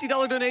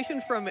 $50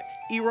 donation from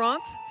Eronth.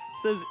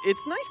 Says,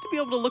 it's nice to be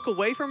able to look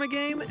away from a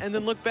game and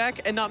then look back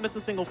and not miss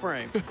a single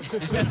frame.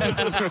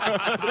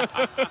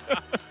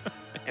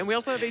 And we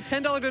also have a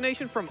 $10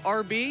 donation from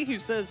RB who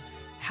says,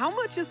 how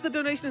much is the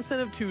donation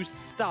incentive to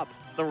stop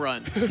the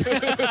run?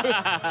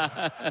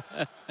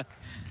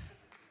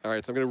 All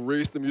right, so I'm going to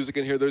erase the music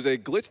in here. There's a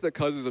glitch that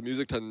causes the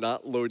music to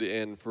not load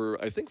in for,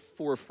 I think,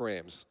 4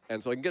 frames.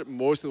 And so I can get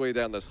most of the way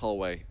down this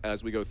hallway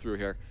as we go through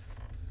here.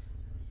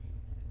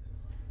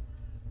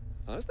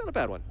 Oh, that's not a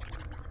bad one.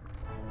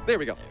 There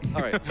we go.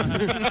 All right.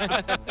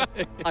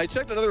 I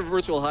checked another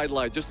virtual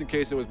Hydlide just in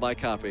case it was my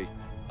copy.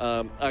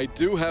 I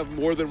do have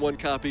more than one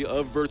copy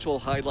of virtual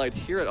Hydlide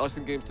here at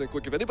Awesome Games Done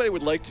Quick. If anybody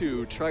would like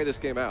to try this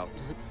game out.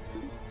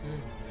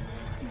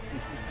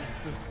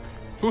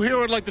 Who here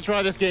would like to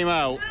try this game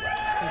out?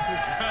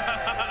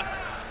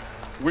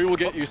 We will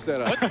get you set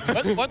up.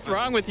 What's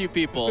wrong with you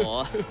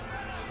people?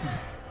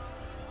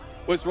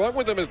 What's wrong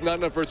with them is not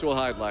enough virtual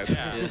Hydlide.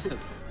 Yeah. Yes.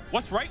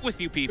 What's right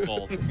with you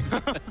people?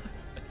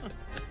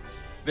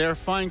 They're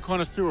fine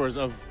connoisseurs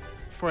of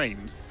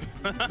frames.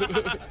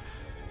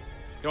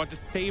 They want to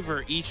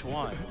savor each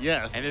one.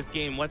 Yes. And this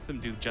game lets them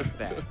do just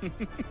that.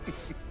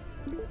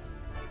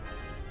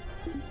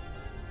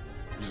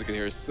 Music in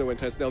here is so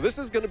intense. Now, this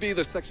is going to be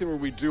the section where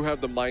we do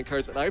have the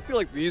minecarts, and I feel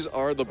like these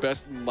are the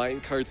best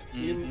minecarts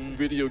in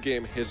video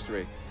game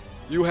history.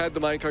 You had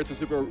the minecarts of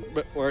Super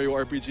Mario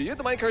RPG. You had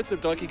the minecarts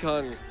of Donkey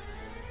Kong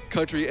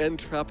Country and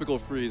Tropical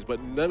Freeze, but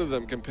none of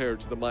them compared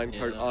to the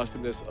minecart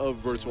awesomeness of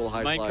Virtual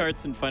Hydlide.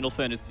 Minecarts in Final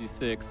Fantasy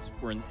VI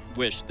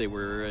wish they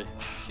were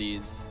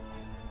these.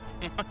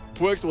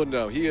 Puwexil would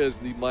know. He is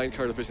the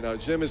minecart aficionado.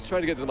 Jim is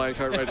trying to get to the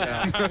minecart right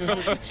now.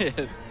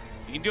 Yes.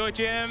 You can do it,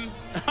 Jim.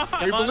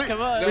 Come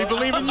on. We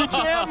believe in you, Jim.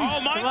 Oh,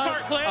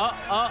 minecart clip.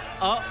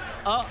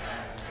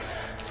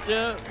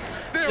 Yeah.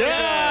 There we go.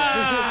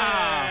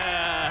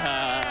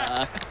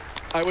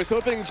 I was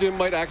hoping Jim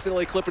might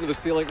accidentally clip into the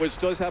ceiling, which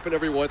does happen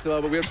every once in a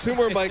while, but we have 2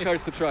 more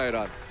minecarts to try it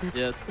on.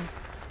 Yes.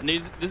 And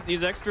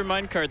these extra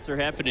minecarts are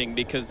happening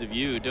because of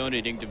you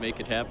donating to make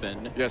it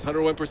happen. Yes,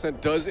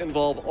 101% does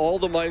involve all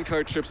the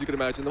minecart trips you can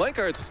imagine. The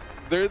minecarts,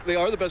 they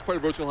are the best part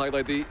of Virtual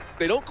Hydlide.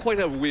 They don't quite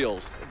have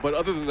wheels, but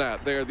other than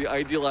that, they're the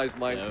idealized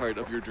minecart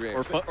of your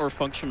dreams. Or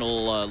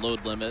functional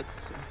load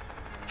limits.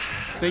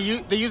 They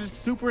use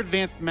super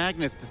advanced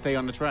magnets to stay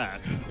on the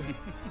track.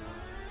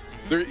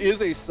 There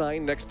is a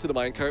sign next to the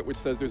minecart which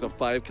says there's a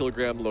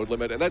 5-kilogram load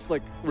limit, and that's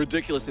like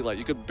ridiculously light.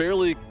 You could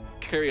barely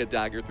carry a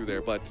dagger through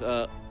there, but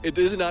it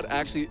is not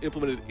actually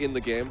implemented in the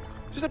game.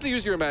 You just have to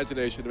use your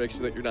imagination to make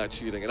sure that you're not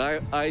cheating.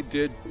 And I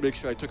did make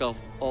sure I took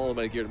off all of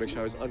my gear to make sure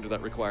I was under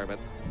that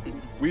requirement.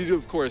 We do,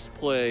 of course,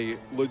 play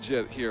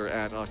legit here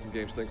at Awesome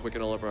Games Done Quick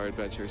in all of our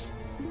adventures.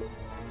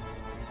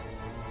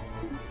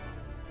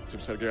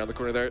 Jim's trying to get around the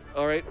corner there.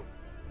 All right.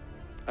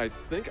 I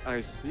think I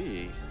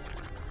see.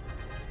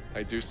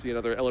 I do see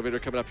another elevator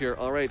coming up here.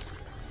 All right.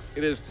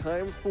 It is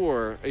time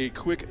for a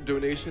quick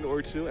donation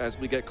or two as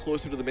we get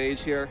closer to the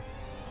mage here.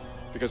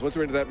 Because once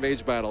we're into that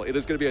mage battle, it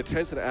is going to be a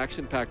tense and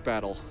action-packed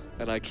battle,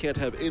 and I can't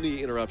have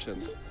any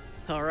interruptions.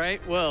 All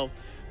right, well,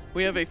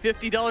 we have a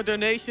 $50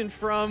 donation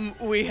from,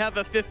 we have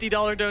a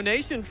 $50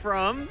 donation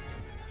from,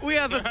 we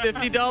have a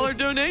 $50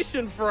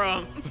 donation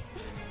from.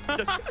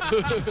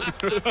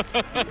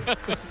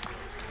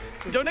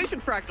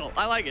 Donation fractal,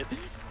 I like it.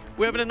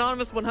 We have an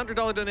anonymous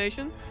 $100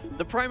 donation.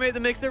 The primate that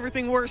makes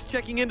everything worse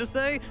checking in to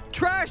say,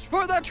 trash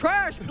for the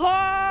trash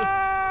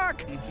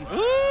block!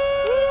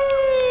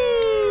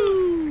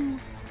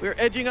 We're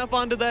edging up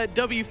onto that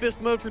W fist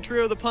mode for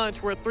Trio of the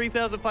Punch. We're at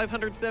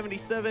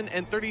 $3,577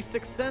 and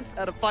 36 cents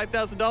out of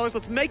 $5,000.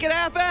 Let's make it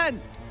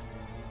happen!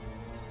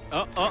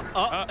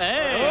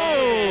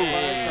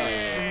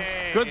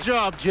 Hey! Good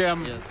job,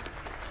 Jim. Yes.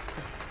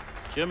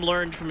 Jim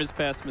learned from his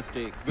past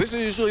mistakes. This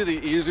is usually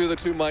the easier of the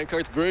 2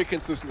 minecarts. Very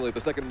consistently, the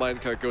second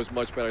minecart goes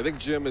much better. I think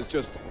Jim has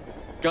just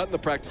gotten the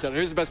practice down.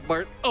 Here's the best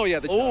part. Oh, yeah.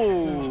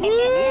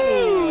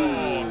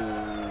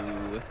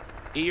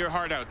 Eat your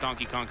heart out,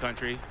 Donkey Kong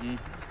Country.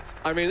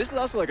 I mean, this is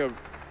also like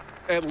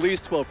at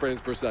least 12 frames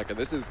per second.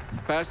 This is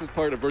fastest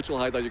part of Virtual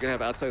Hydlide you can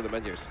have outside of the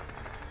menus.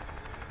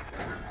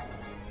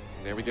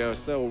 There we go.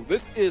 So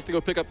this is to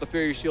go pick up the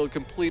Fairy Shield,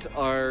 complete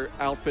our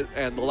outfit,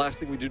 and the last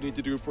thing we do need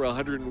to do for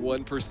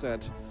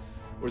 101%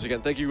 Which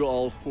again, thank you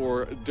all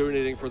for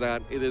donating for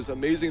that. It is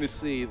amazing to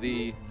see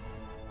the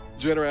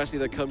generosity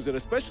that comes in,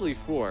 especially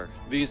for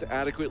these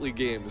adequately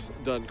games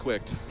done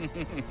quick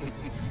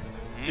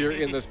here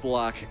in this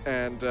block.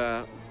 And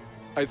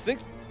I think,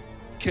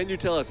 can you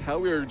tell us how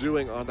we are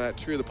doing on that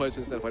Tree of the Punch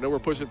incentive? I know we're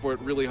pushing for it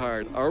really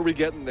hard. Are we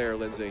getting there,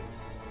 Lindsay?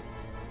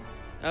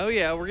 Oh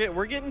yeah,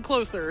 we're getting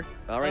closer.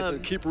 All right,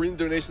 then keep reading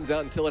donations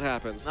out until it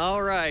happens.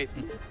 All right.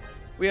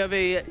 We have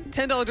a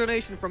 $10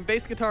 donation from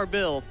Bass Guitar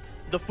Bill.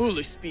 The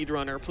foolish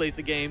speedrunner plays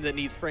a game that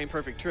needs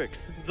frame-perfect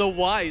tricks. The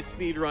wise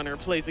speedrunner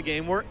plays a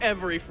game where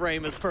every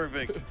frame is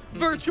perfect.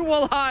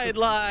 Virtual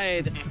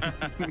Hydlide!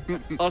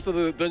 Also,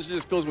 the dungeon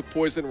just fills with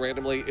poison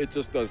randomly. It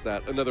just does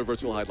that. Another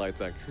virtual Hydlide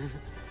thing.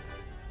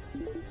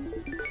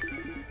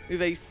 We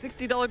have a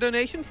 $60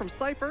 donation from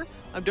Cypher.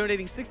 I'm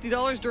donating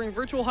 $60 during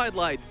Virtual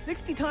Hydlide.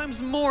 60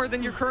 times more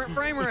than your current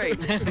frame rate.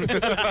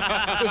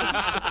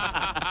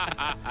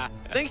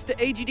 Thanks to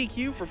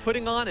AGDQ for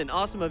putting on an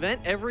awesome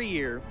event every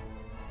year.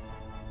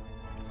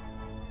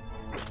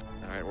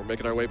 All right, we're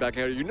making our way back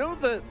here. You know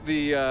that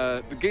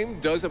the game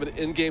does have an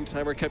in-game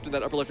timer kept in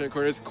that upper left-hand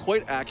corner. It's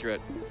quite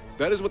accurate.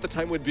 That is what the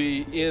time would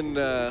be in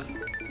the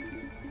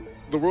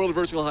world of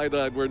Virtual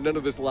Hydlide, where none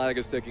of this lag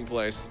is taking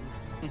place.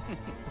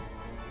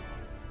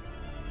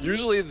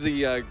 Usually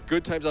the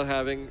good times I'm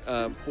having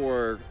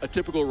for a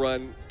typical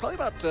run, probably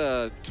about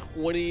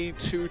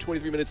 22,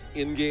 23 minutes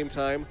in-game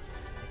time,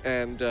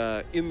 and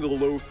in the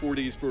low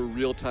 40s for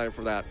real time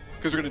for that.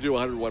 Because we're going to do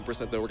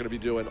 101% though. We're going to be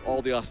doing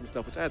all the awesome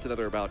stuff, which adds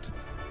another about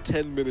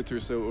 10 minutes or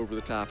so over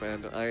the top.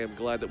 And I am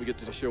glad that we get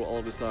to show all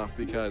of this off,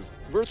 because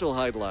Virtual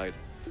Hydlide,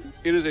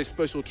 it is a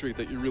special treat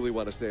that you really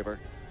want to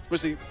savor.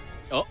 Especially...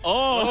 All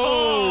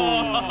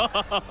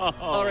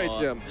right,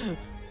 Jim.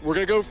 We're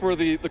going to go for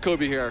the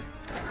Kobe here.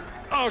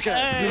 Okay.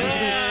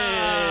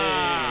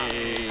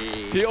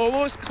 Hey. He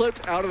almost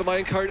clipped out of the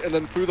minecart and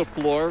then through the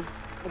floor,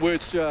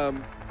 which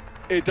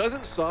it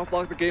doesn't soft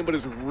lock the game, but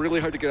is really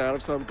hard to get out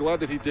of. So I'm glad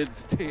that he did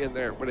stay in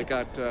there when it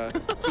got the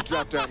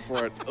drop down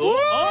for it. Ooh!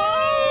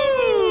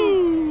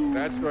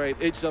 That's right.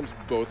 It jumps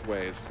both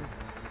ways.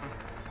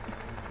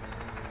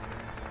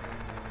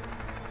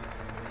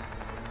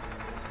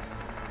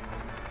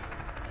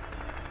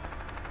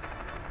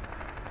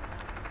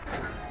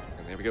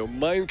 There we go.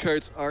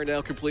 Minecarts are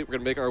now complete. We're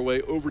going to make our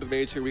way over to the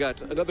mage here. We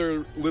got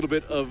another little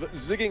bit of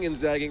zigging and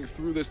zagging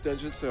through this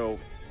dungeon, so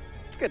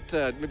let's get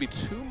maybe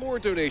 2 more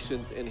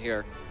donations in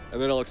here,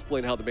 and then I'll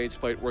explain how the mage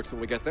fight works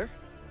when we get there.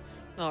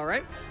 All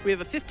right. We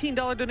have a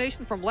 $15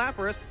 donation from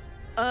Lapras.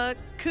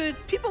 Could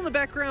people in the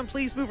background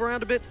please move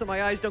around a bit so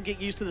my eyes don't get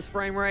used to this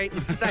frame rate?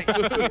 Thanks.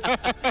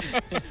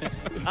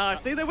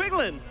 See, they're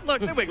wiggling.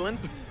 Look, they're wiggling.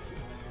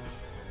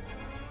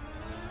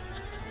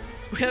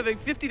 We have a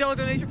 $50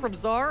 donation from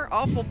Czar.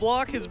 Awful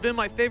Block has been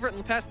my favorite in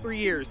the past 3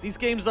 years. These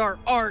games are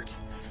art.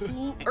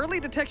 Early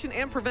detection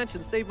and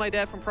prevention saved my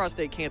dad from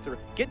prostate cancer.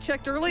 Get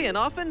checked early and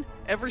often,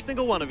 every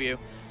single one of you.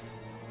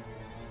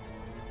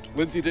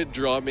 Lindsay did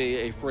draw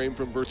me a frame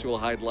from Virtual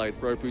Hydlide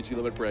for our Pucci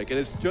Limit Break, and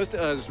it's just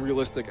as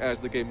realistic as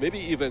the game, maybe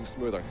even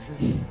smoother.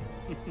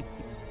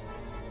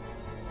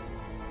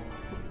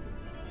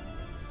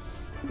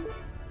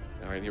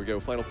 All right, here we go,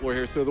 final floor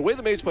here. So the way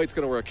the mage fight's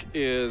gonna work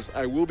is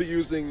I will be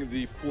using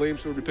the flame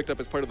sword we picked up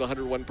as part of the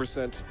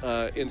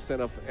 101%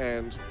 incentive,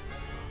 and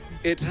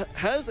it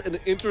has an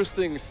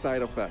interesting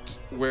side effect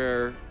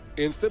where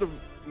instead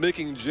of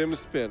making Jim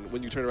spin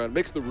when you turn around, it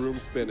makes the room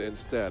spin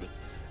instead.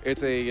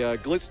 It's a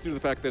glitch due to the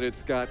fact that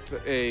it's got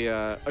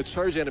a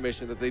charge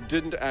animation that they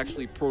didn't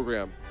actually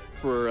program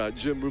for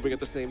Jim moving at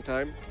the same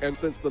time. And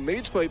since the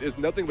mage fight is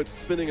nothing but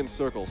spinning in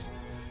circles,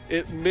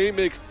 it may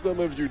make some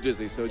of you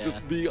dizzy, so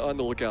just be on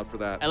the lookout for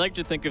that. I like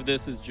to think of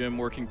this as Jim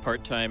working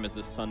part-time as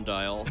a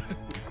sundial.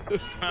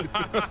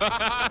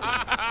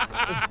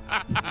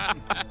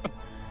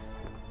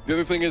 The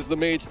other thing is the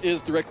mage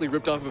is directly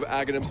ripped off of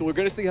Aghanim, so we're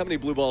going to see how many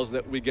blue balls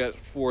that we get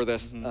for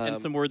this. And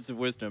some words of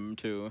wisdom,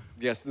 too.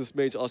 Yes, this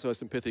mage also has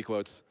some pithy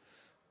quotes.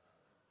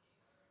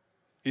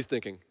 He's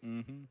thinking.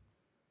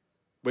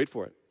 Wait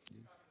for it.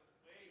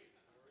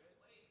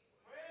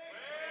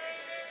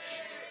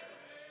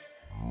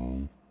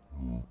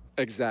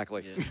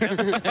 Exactly.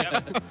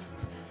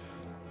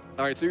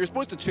 All right, so you're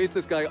supposed to chase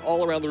this guy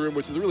all around the room,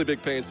 which is a really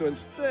big pain. So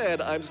instead,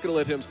 I'm just going to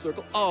let him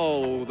circle.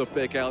 Oh, the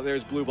fake out.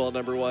 There's blue ball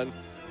number 1.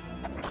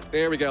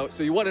 There we go.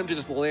 So you want him to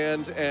just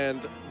land,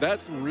 and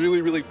that's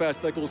really, really fast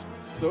cycles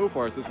so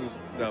far. So this is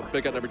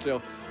fake out number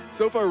 2.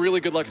 So far,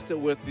 really good luck still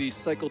with the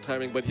cycle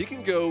timing, but he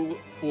can go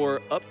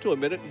for up to a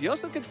minute. He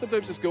also can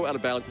sometimes just go out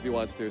of bounds if he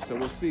wants to. So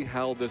we'll see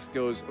how this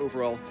goes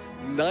overall.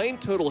 9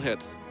 total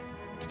hits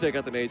to take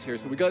out the mage here.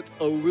 So we got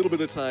a little bit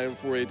of time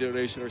for a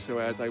donation or so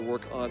as I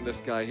work on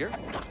this guy here.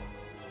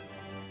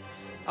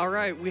 All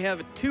right, we have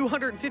a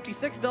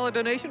 $256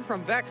 donation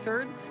from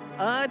Vaxherd.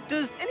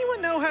 Does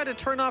anyone know how to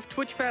turn off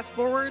Twitch fast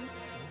forward?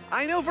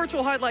 I know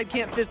Virtual Hydlide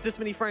can't fit this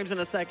many frames in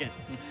a second.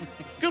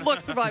 Good luck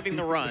surviving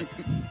the run.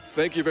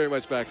 Thank you very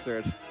much,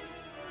 Vaxherd.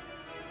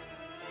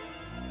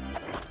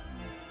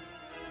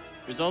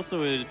 There's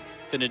also a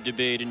been a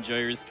debate in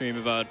Gyre's stream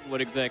about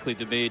what exactly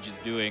the mage is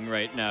doing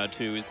right now,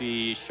 too. Is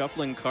he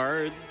shuffling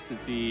cards?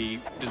 Does he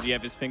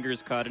have his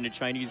fingers caught in a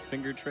Chinese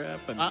finger trap?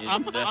 I mean,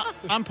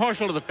 I'm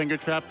partial to the finger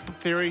trap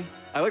theory.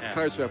 I like the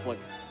card shuffling.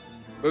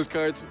 Those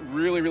cards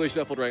really, really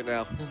shuffled right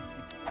now.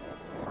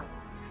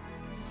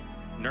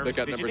 They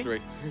got number 3.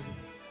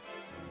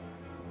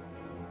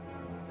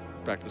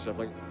 Back to the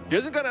shuffling. He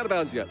hasn't gone out of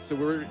bounds yet, so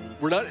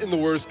we're not in the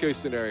worst case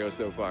scenario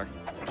so far.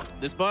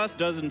 This boss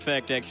does, in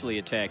fact, actually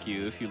attack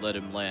you if you let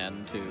him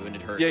land, too, and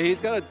it hurts. Yeah, he's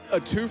got a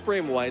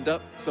 2-frame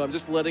windup, so I'm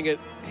just letting it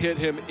hit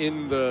him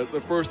in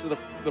the first of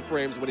the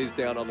frames when he's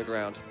down on the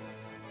ground.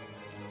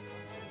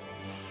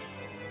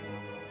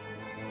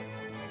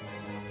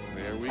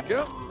 There we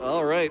go.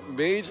 All right,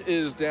 mage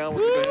is down.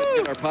 We're going to go ahead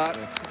and get our pot.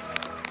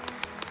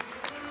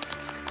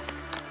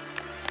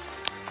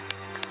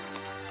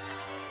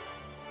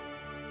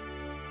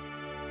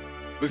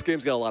 This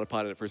game's got a lot of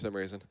pot in it for some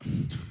reason.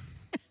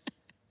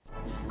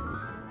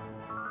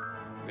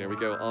 There we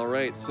go. All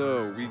right,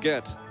 so we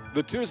get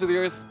the Tears of the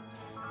Earth.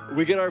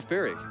 We get our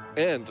fairy.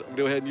 And I'm going to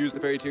go ahead and use the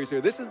fairy tears here.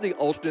 This is the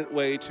alternate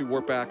way to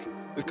warp back.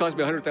 This cost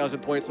me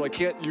 100,000 points, so I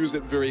can't use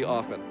it very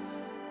often.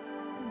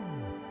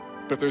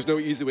 But there's no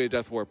easy way to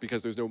death warp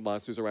because there's no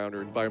monsters around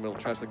or environmental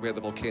traps like we had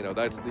the volcano.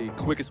 That's the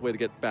quickest way to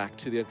get back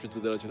to the entrance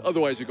of the dungeon.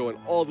 Otherwise, you're going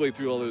all the way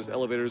through all those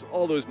elevators,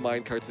 all those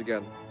mine carts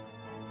again.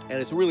 And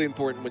it's really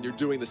important when you're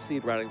doing the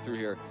seed routing through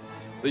here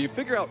that you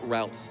figure out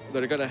routes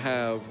that are going to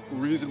have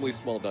reasonably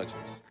small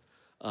dungeons.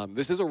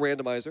 This is a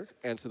randomizer,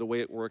 and so the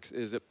way it works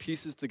is it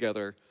pieces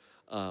together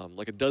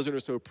like a dozen or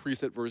so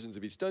preset versions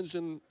of each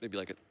dungeon, maybe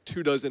like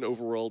 24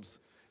 overworlds,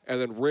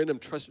 and then random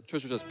treasure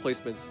chest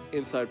placements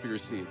inside for your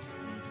seeds.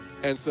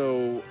 And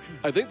so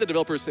I think the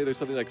developers say there's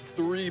something like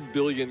 3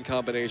 billion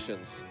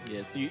combinations.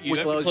 Yes, you which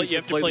have allows to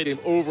you to play the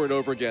game over and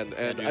over again.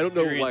 And I don't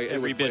know why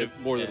anyone would play it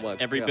more than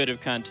once. Every bit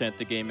of content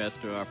the game has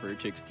to offer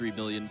takes 3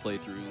 billion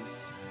playthroughs.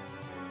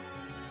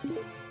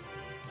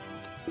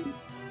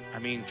 I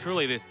mean,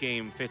 truly this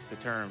game fits the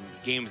term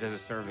games as a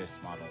service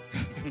model.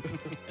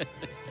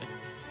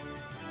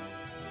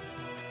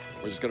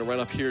 We're just going to run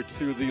up here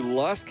to the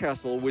Lost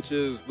Castle, which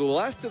is the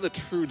last of the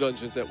true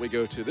dungeons that we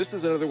go to. This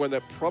is another one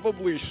that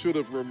probably should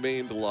have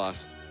remained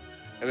lost.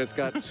 And it's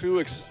got 2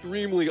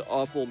 extremely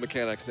awful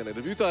mechanics in it.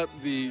 If you thought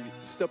the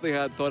stuff they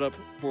had thought up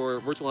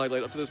for Virtual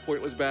Hydlide up to this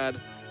point was bad,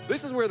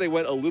 this is where they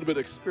went a little bit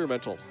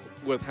experimental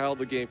with how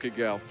the game could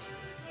go.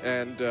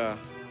 And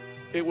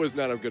it was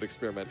not a good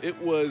experiment. It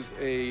was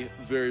a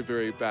very,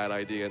 very bad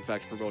idea, in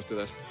fact, for most of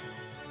this.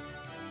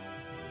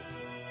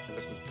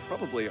 This is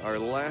probably our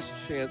last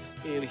chance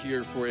in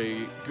here for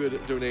a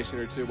good donation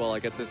or two while I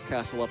get this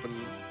castle up and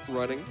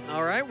running.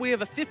 All right, we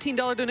have a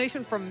 $15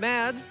 donation from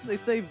Mads. They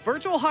say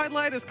Virtual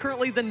Hydlide is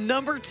currently the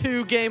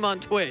 #2 game on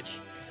Twitch.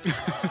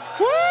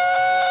 Woo!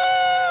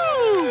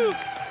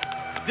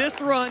 This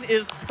run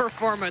is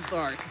performance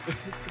art.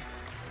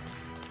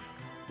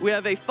 We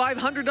have a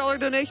 $500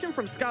 donation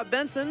from Scott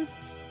Benson.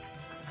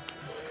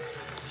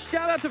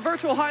 Shout out to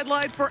Virtual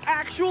Hydlide for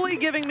actually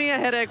giving me a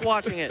headache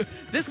watching it.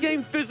 This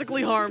game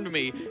physically harmed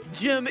me.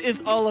 Jim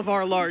is all of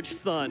our large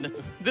son.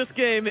 This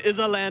game is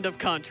a land of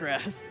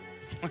contrast.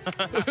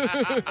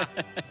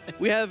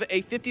 We have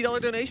a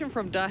 $50 donation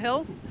from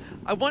Dahel.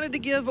 I wanted to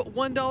give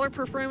 $1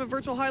 per frame of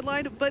Virtual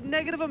Hydlide, but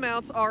negative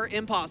amounts are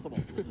impossible.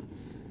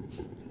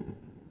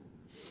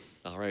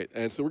 All right,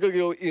 and so we're going to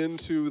go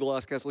into the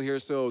Lost Castle here.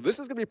 So this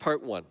is going to be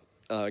part 1.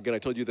 Again, I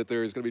told you that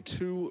there's going to be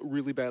 2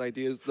 really bad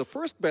ideas. The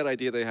first bad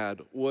idea they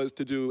had was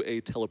to do a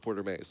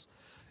teleporter maze.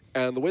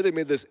 And the way they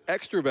made this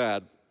extra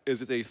bad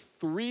is it's a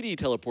 3D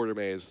teleporter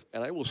maze.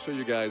 And I will show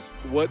you guys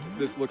what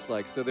this looks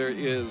like. So there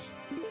is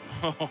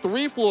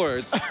 3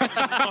 floors that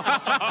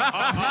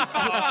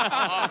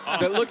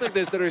look like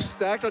this that are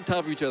stacked on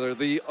top of each other.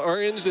 The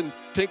orange and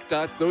pink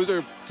dots, those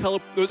are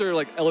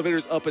like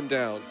elevators up and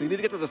down. So you need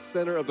to get to the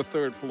center of the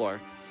 3rd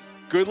floor.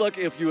 Good luck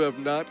if you have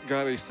not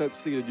got a set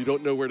seat and you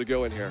don't know where to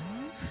go in here.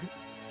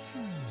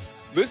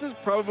 This is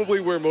probably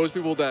where most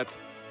people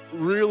that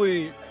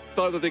really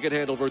thought that they could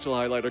handle Virtual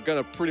Hydlide are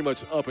gonna pretty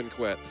much up and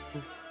quit.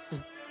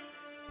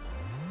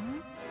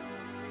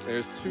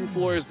 There's 2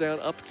 floors down,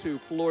 up to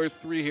floor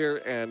 3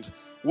 here, and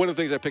one of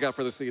the things I pick out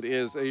for the seat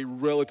is a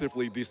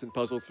relatively decent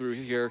puzzle through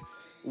here,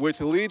 which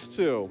leads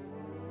to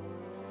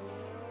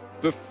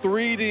the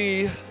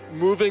 3D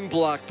moving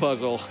block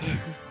puzzle.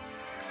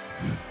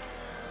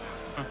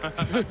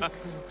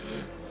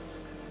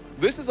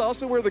 This is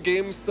also where the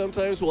game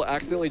sometimes will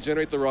accidentally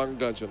generate the wrong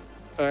dungeon.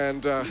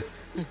 And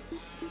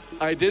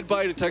I did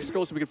buy a text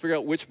scroll so we can figure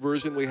out which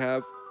version we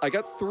have. I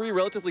got 3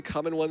 relatively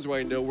common ones where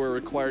I know where a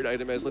required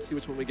item is. Let's see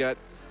which one we get.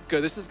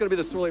 Good, this is going to be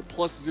the Swordlight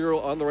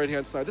 +0 on the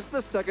right-hand side. This is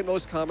the second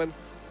most common.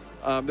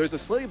 There's a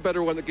slightly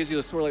better one that gives you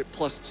the Swordlight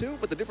 +2,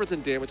 but the difference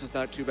in damage is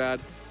not too bad.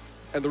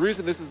 And the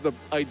reason this is the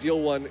ideal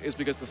one is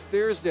because the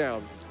stairs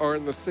down are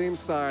on the same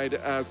side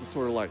as the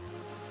Sword of Light.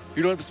 If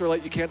you don't have the Sword of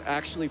Light, you can't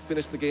actually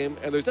finish the game,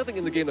 and there's nothing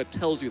in the game that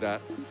tells you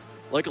that.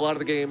 Like a lot of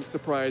the game's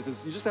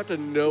surprises, you just have to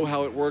know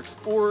how it works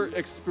or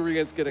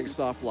experience getting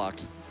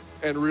soft-locked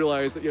and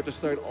realize that you have to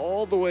start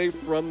all the way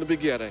from the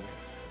beginning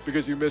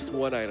because you missed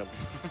one item.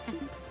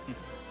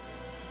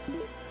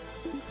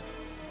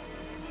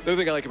 The other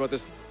thing I like about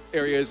this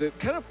area is it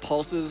kind of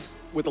pulses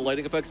with the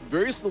lighting effects,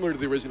 very similar to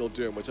the original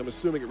Doom, which I'm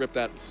assuming it ripped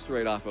that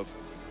straight off of.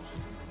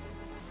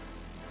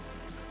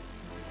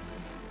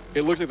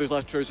 It looks like there's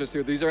lots of treasure chests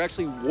here. These are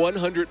actually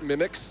 100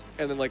 mimics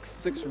and then like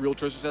 6 real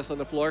treasure chests on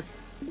the floor.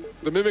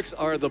 The mimics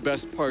are the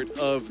best part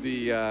of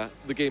the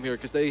game here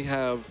because they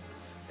have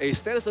a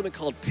status element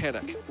called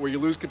Panic, where you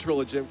lose control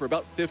of Jim for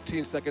about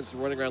 15 seconds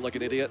running around like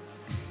an idiot.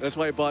 That's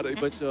why I bought a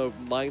bunch of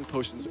mind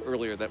potions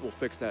earlier that will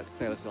fix that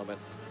status element.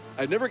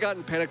 I've never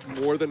gotten panicked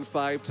more than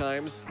 5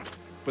 times,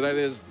 but that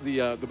is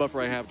the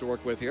buffer I have to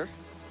work with here.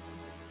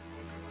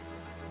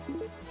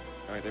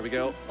 All right, there we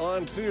go.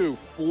 On to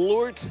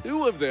floor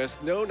 2 of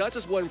this. No, not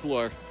just one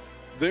floor.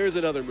 There's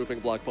another moving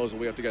block puzzle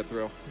we have to get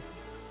through.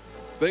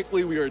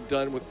 Thankfully, we are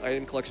done with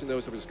item collection, though,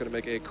 so we're just going to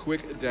make a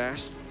quick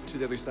dash to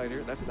the other side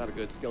here. That's not a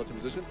good skeleton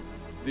position.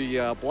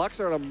 The blocks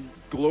are on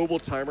a global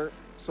timer,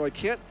 so I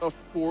can't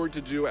afford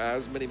to do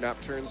as many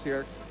map turns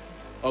here.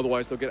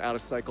 Otherwise, they'll get out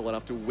of cycle and I'll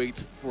have to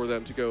wait for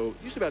them to go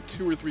usually about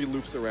 2 or 3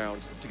 loops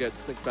around to get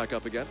synced back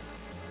up again.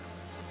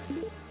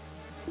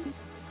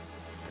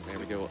 There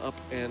we go, up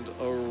and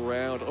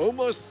around,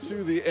 almost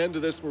to the end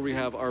of this where we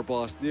have our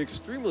boss, the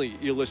extremely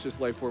eelicious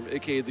life form,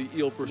 aka the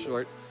eel for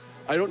short.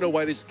 I don't know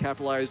why they just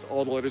capitalized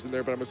all the letters in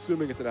there, but I'm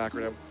assuming it's an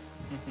acronym.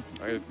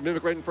 All right,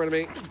 Mimic right in front of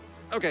me.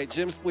 Okay,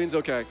 Jim's spleen's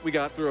okay. We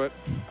got through it.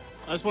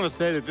 I just want to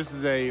say that this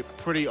is a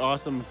pretty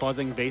awesome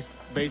buzzing bass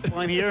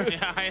line here.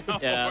 Yeah, I know.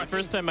 Yeah, the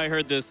first time I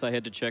heard this, I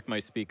had to check my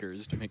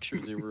speakers to make sure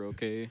they were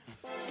okay.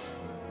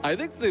 I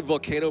think the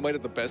Volcano might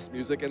have the best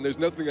music, and there's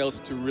nothing else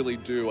to really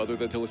do other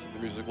than to listen to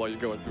the music while you're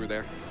going through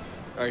there.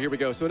 All right, here we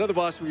go. So another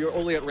boss, we are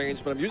only at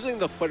range, but I'm using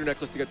the fighter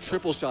necklace to get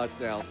triple shots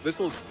now. This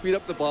will speed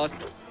up the boss,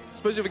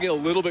 especially if we get a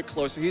little bit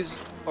closer. He's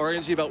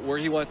RNG about where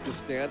he wants to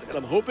stand, and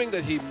I'm hoping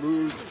that he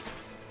moves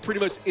pretty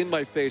much in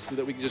my face so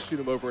that we can just shoot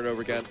him over and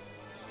over again.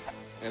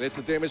 And it's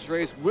a damage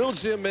race. Will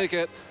Jim make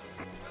it?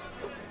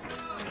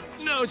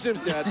 No,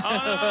 Jim's dead.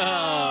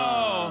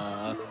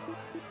 Oh, no.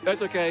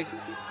 That's okay.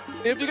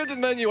 If you go to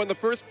the menu on the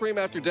first frame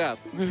after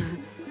death,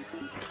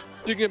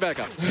 you can get back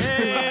up.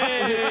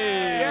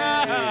 Hey.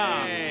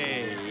 Yeah.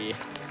 Hey.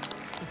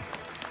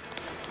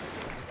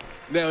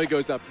 Now he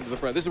goes up to the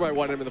front. This is where I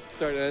wanted him in the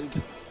start and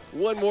end.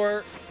 One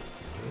more.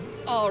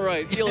 All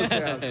right, eel is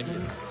down.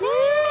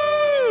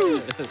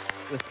 Woo!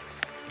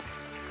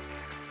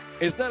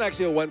 It's not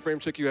actually a 1-frame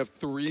trick. You have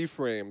 3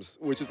 frames,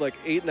 which is like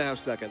 8.5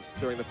 seconds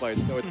during the fight.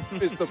 So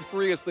it's the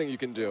freest thing you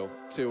can do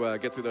to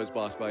get through those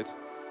boss fights.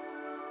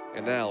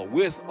 And now,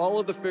 with all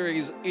of the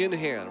fairies in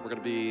hand, we're going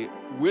to be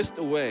whisked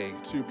away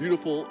to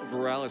beautiful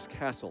Veralis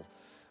Castle,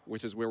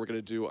 which is where we're going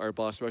to do our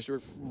boss rush. Or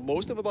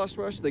most of a boss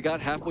rush. They got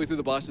halfway through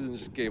the bosses and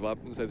just gave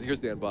up and said, here's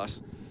the end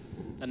boss.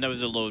 And that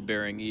was a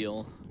load-bearing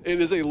eel.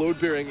 It is a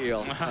load-bearing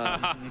eel.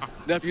 Now,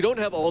 if you don't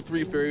have all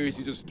 3 fairies,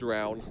 you just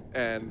drown.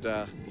 And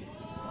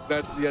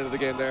that's the end of the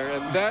game there.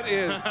 And that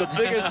is the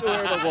biggest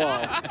award of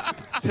all,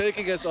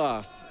 taking us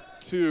off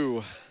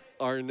to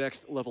our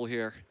next level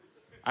here.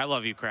 I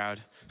love you, crowd.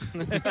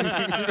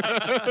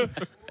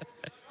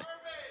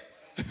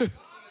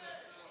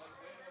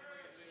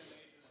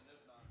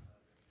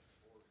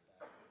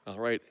 All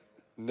right.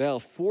 Now,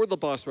 for the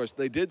boss rush,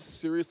 they did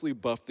seriously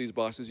buff these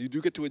bosses. You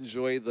do get to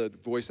enjoy the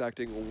voice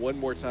acting one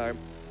more time.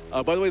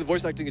 By the way, the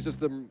voice acting is just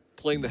them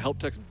playing the help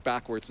text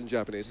backwards in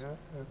Japanese.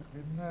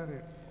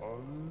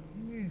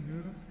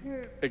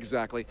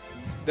 Exactly.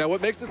 Now,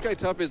 what makes this guy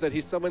tough is that he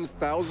summons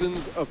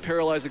thousands of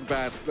paralyzing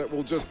bats that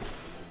will just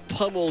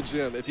pummel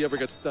Jim if he ever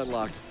gets stun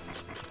locked.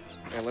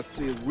 And let's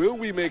see, will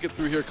we make it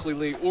through here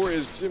cleanly, or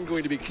is Jim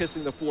going to be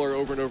kissing the floor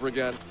over and over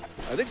again?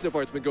 I think so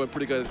far it's been going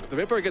pretty good. The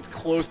vampire gets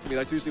close to me.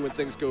 That's usually when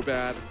things go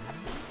bad.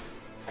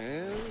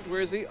 And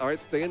where is he? All right,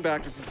 staying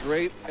back. This is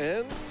great.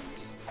 And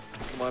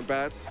come on,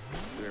 bats.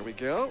 There we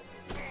go.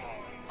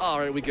 All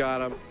right, we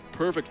got him.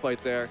 Perfect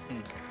fight there.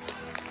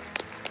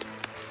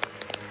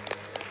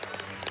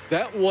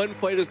 That one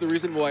fight is the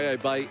reason why I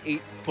buy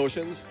 8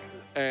 potions,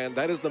 and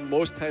that is the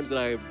most times that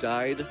I have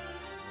died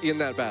in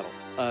that battle.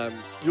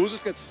 You'll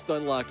just get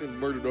stun locked and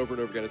murdered over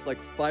and over again. It's like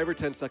 5 or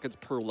 10 seconds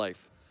per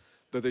life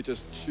that they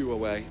just chew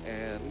away.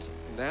 And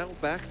now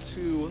back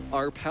to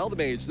our pal the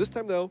mage. This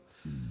time though,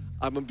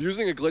 I'm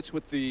abusing a glitch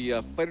with the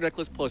fighter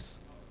necklace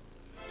plus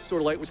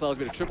sword of light, which allows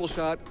me to triple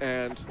shot,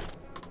 and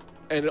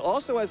it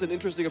also has an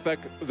interesting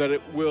effect that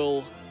it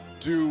will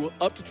do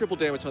up to triple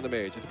damage on the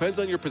mage. It depends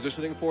on your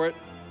positioning for it.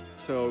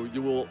 So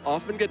you will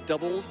often get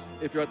doubles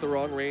if you're at the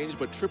wrong range,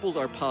 but triples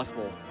are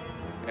possible.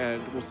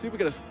 And we'll see if we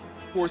get a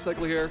 4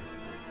 cycle here.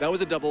 That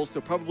was a double,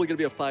 so probably going to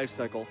be a 5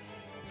 cycle.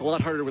 It's a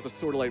lot harder with a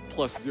sword of light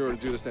plus 0 to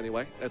do this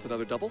anyway. That's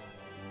another double.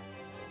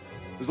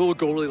 There's a little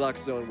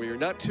Goldilocks zone where you're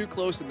not too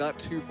close and not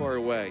too far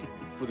away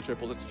for the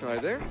triples. Let's try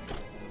there.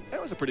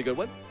 That was a pretty good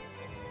one.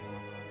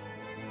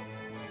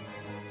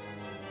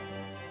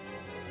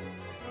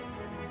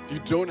 If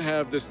you don't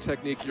have this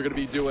technique, you're going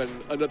to be doing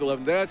another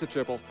 11. That's a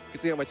triple. You can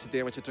see how much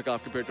damage it took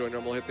off compared to a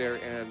normal hit there,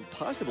 and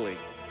possibly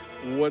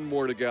one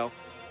more to go.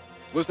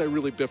 Unless I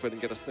really biff it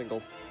and get a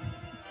single.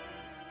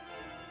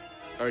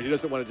 All right, he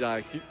doesn't want to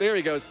die. There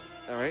he goes.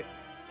 All right.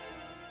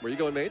 Where are you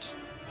going, Mage?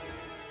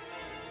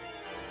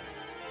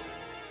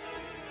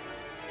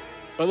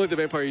 Unlike the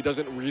vampire, he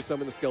doesn't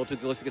resummon the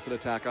skeletons unless he gets an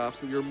attack off,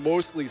 so you're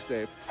mostly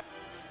safe.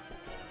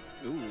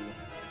 Ooh.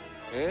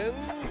 And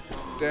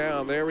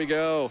down. There we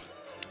go.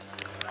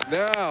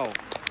 Now,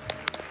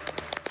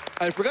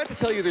 I forgot to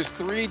tell you there's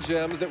 3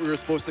 gems that we were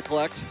supposed to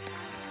collect.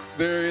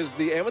 There is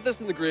the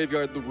amethyst in the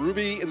graveyard, the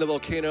ruby in the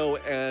volcano,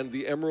 and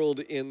the emerald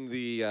in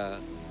the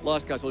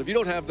lost castle. If you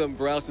don't have them,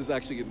 Varus is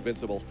actually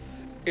invincible.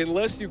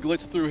 Unless you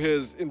glitch through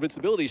his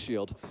invincibility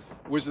shield,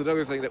 which is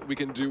another thing that we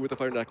can do with the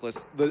fire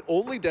necklace. The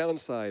only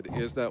downside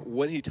is that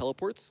when he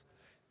teleports,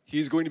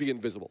 he's going to be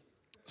invisible.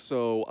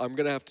 So I'm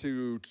going to have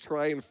to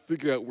try and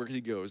figure out where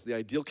he goes. The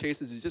ideal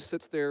case is he just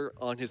sits there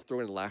on his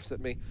throne and laughs at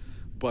me.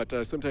 But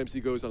sometimes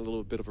he goes on a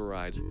little bit of a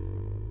ride.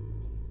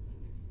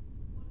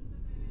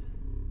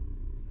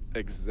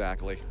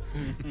 Exactly.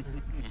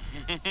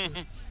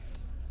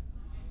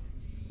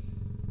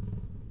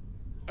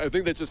 I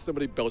think that's just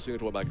somebody belching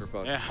into a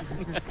microphone. Yeah.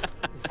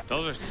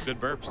 Those are some good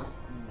burps.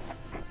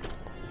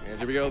 And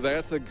here we go.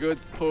 That's a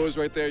good pose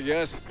right there.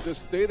 Yes,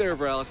 just stay there,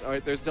 Varus. All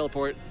right, there's a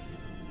teleport.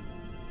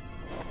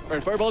 All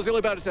right, Fireball's the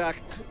only bad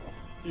attack.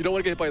 You don't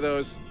want to get hit by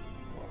those.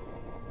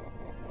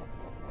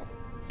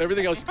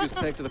 Everything else you can just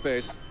tank to the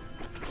face.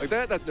 Like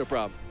that, that's no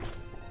problem.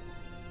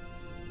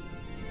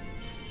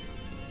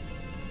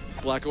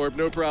 Black Orb,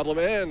 no problem.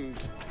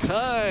 And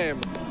time.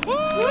 Woo!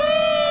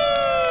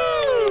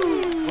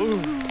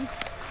 Ooh.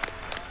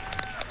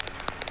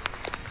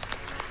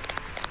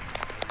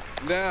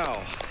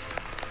 Now,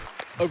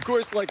 of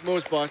course, like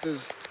most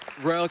bosses,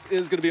 Rouse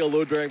is going to be a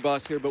load-bearing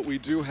boss here, but we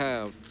do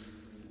have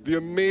the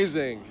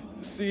amazing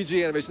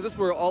CG animation. This is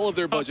where all of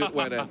their budget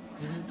went in.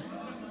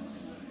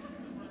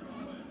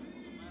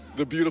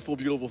 The beautiful,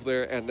 beautiful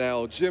there. And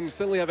now Jim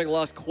suddenly having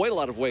lost quite a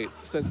lot of weight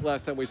since the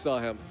last time we saw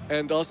him.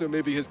 And also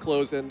maybe his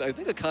clothes, and I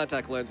think a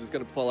contact lens is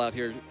going to fall out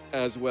here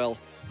as well,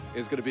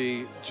 is going to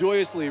be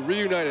joyously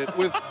reunited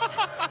with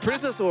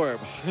Princess Orb.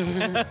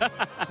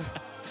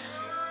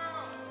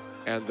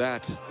 And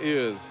that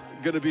is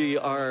going to be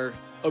our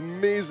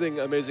amazing,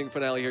 amazing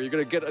finale here. You're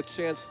going to get a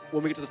chance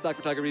when we get to the stock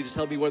photography to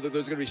tell me whether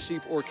there's going to be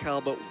sheep or cow,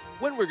 but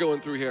when we're going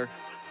through here,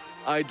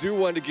 I do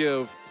want to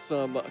give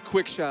some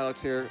quick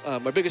shout-outs here.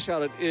 My biggest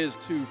shout-out is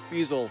to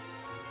Feasel,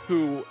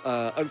 who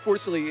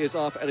unfortunately is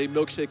off at a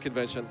milkshake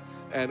convention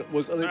and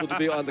was unable to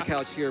be on the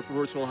couch here for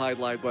virtual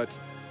Hydlide, but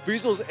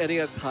Feasel's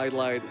NES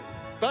Hydlide,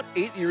 about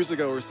 8 years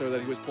ago or so that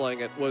he was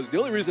playing it, was the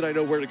only reason I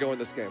know where to go in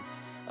this game,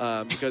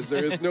 because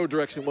there is no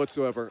direction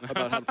whatsoever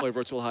about how to play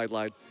virtual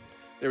Hydlide.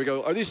 There we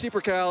go. Are these sheep or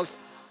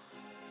cows?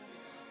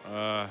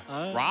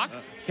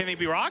 Rocks? Can they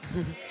be rocks?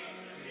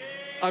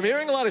 I'm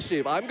hearing a lot of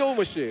sheep. I'm going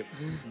with sheep.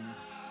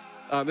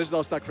 This is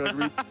all stock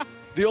photography.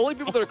 The only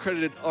people that are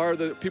credited are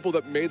the people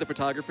that made the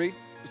photography.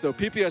 So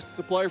PPS,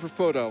 supplier for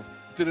photo,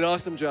 did an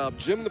awesome job.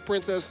 Jim the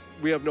Princess,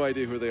 we have no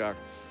idea who they are.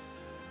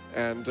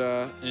 And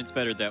it's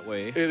better that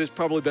way. It is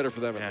probably better for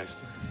them at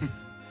least.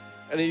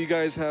 Any of you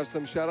guys have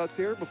some shout-outs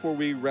here before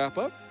we wrap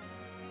up?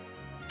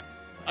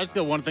 I just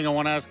got one thing I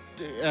want to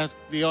ask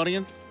the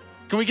audience.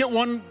 Can we get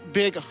one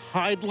big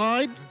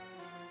Hydlide?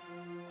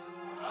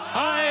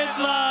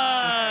 Hydlide!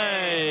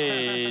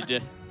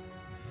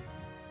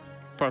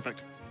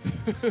 Perfect.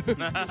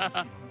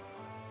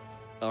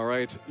 All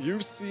right,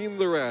 you've seen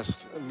the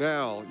rest.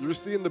 Now, you're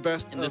seeing the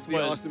best And of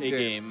the awesome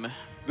games. game.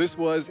 This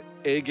was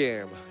a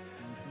game.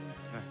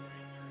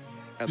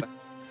 And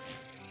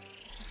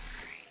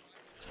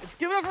Let's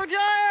give it up for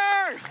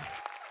Gyre!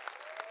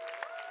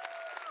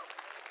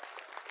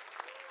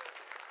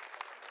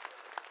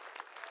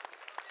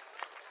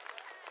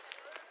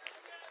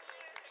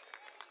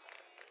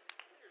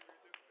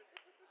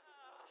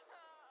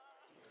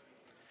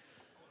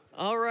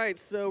 All right,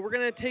 so we're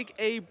going to take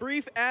a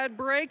brief ad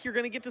break. You're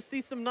going to get to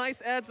see some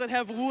nice ads that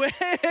have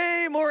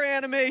way more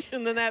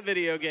animation than that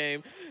video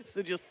game.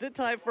 So just sit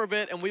tight for a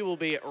bit, and we will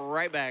be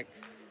right back.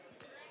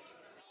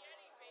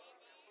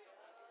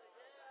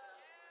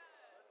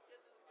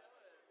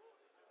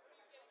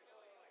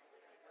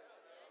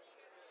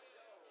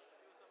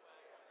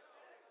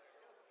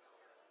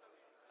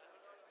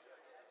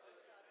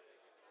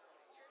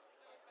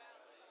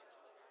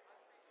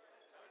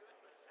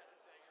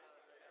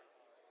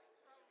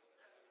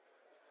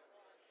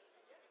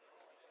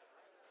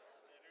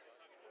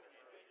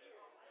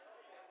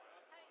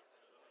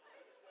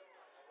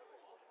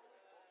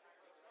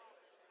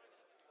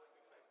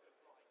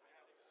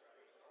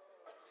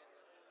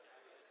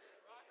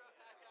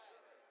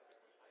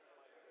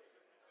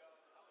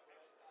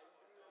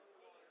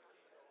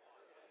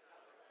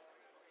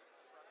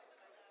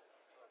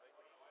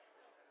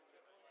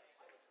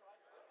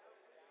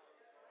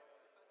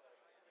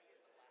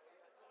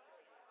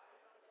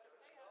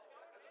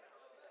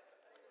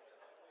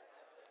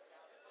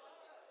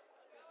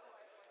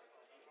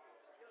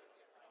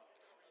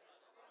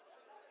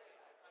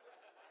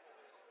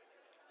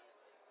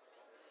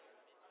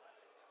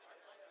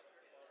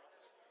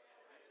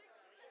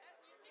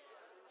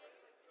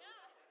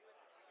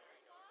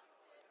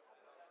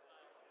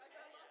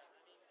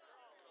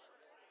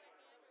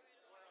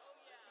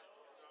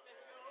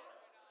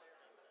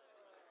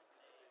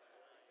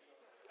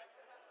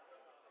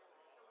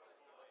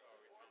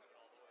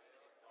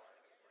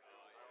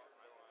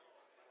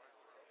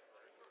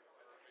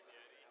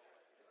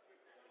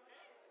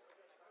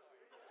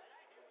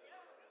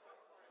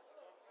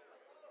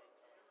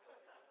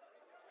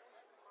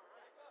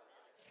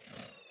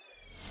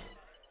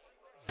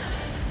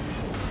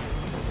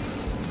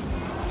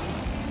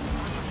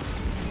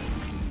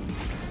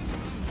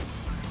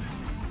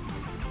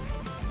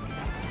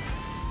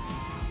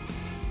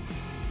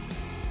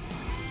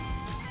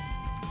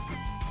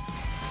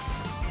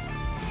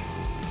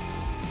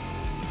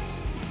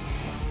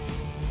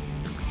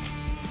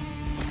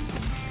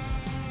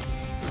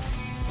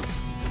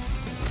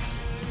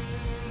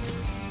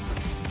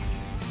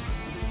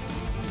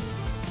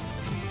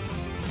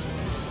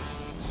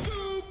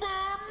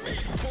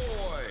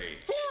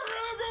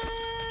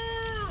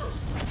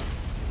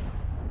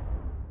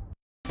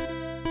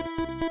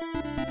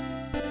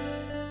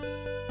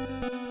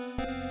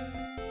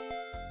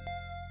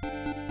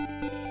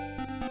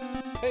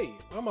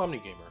 I'm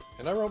OmniGamer,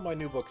 and I wrote my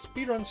new book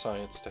Speedrun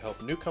Science to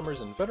help newcomers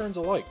and veterans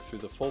alike through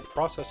the full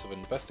process of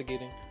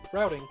investigating,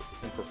 routing,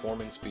 and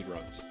performing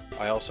speedruns.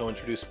 I also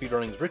introduce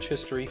speedrunning's rich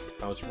history,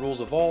 how its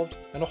rules evolved,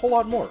 and a whole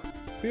lot more.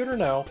 Pre-order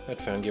now at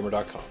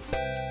fangamer.com.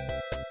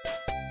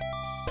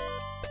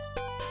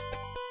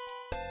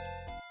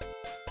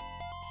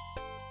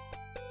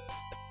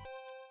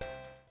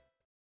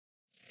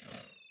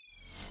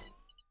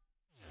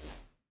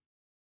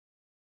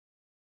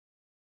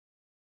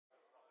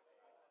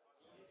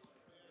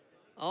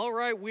 All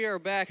right, we are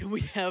back, and we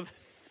have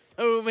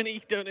so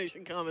many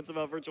donation comments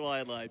about Virtual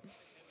Hydlide.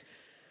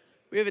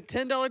 We have a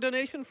 $10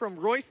 donation from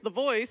Royce the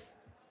Voice.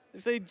 They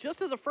say,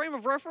 just as a frame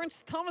of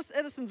reference, Thomas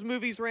Edison's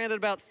movies ran at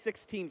about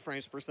 16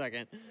 frames per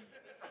second.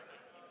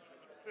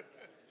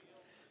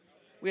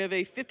 We have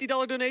a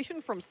 $50 donation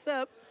from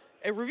Sep.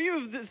 A review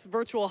of this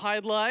Virtual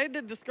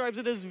Hydlide describes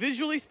it as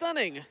visually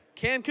stunning.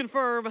 Can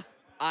confirm,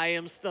 I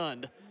am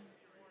stunned.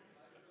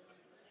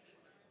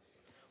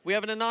 We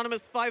have an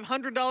anonymous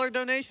 $500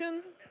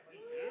 donation.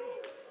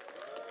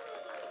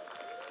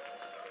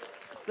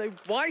 Say,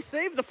 why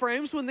save the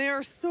frames when they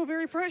are so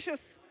very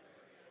precious?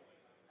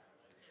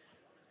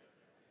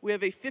 We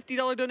have a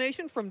 $50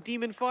 donation from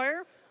Demon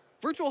Fire.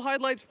 Virtual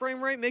Hydlide's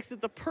frame rate makes it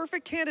the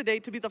perfect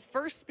candidate to be the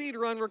first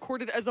speedrun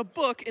recorded as a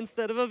book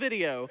instead of a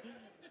video.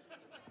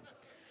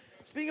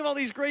 Speaking of all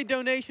these great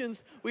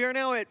donations, we are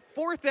now at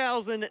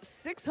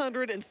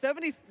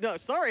 $4,670. No,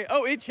 sorry.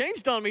 Oh, it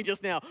changed on me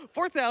just now.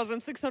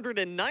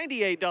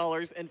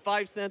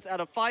 $4,698.05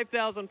 out of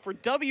 $5,000 for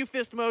W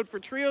Fist mode for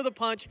Trio the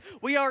Punch.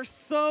 We are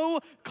so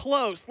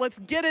close. Let's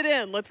get it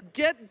in. Let's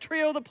get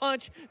Trio the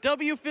Punch,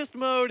 W Fist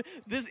mode.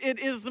 It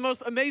is the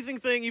most amazing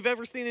thing you've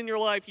ever seen in your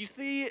life. You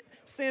see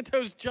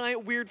Santo's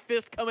giant weird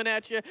fist coming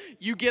at you,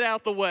 you get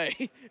out the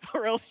way,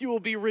 or else you will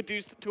be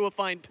reduced to a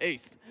fine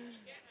paste.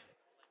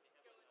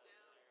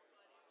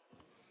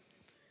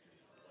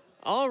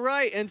 All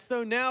right, and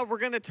so now we're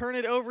going to turn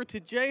it over to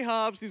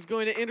JHobz, who's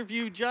going to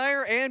interview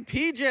Gyre and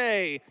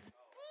PJ.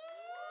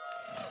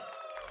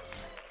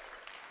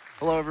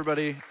 Hello,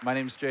 everybody. My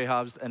name is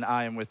JHobz, and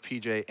I am with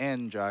PJ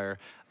and Gyre.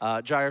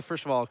 Gyre,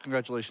 first of all,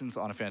 congratulations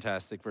on a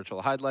fantastic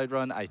Virtual Hydlide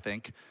run, I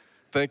think.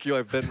 Thank you.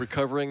 I've been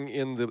recovering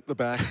in the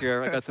back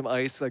here. I got some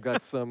ice. I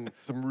got some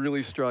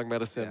really strong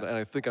medicine, and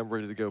I think I'm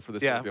ready to go for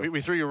this interview. We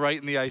threw you right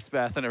in the ice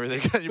bath and everything,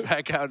 got you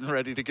back out and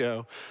ready to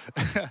go.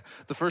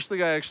 The first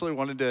thing I actually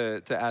wanted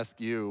to ask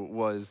you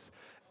was,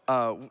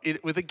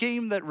 with a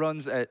game that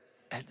runs at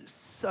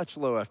such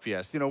low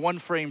FPS, 1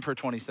 frame per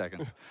 20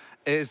 seconds,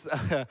 is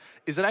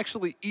it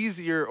actually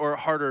easier or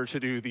harder to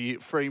do the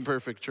frame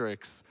perfect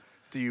tricks,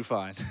 do you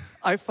find?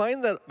 I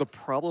find that the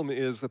problem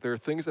is that there are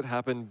things that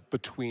happen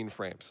between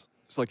frames.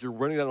 It's like you're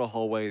running down a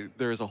hallway,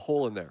 there's a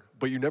hole in there,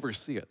 but you never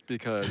see it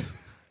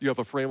because you have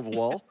a frame of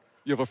wall,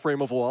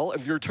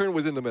 and your turn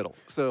was in the middle.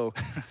 So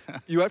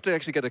you have to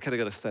actually get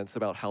a sense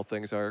about how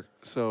things are.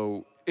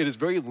 So it is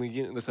very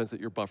lenient in the sense that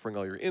you're buffering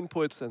all your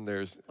inputs, and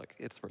there's,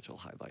 it's Virtual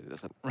Hydlide. It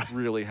doesn't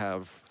really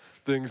have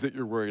things that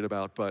you're worried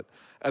about, but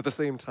at the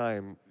same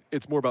time,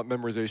 it's more about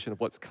memorization of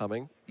what's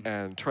coming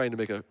and trying to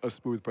make a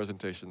smooth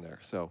presentation there.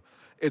 So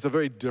it's a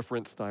very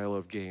different style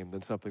of game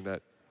than something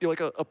that, like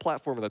a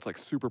platformer that's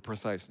super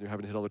precise and you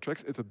haven't hit all the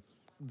tricks. It's a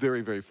very,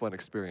 very fun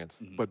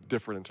experience, but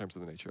different in terms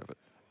of the nature of it.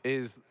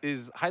 Is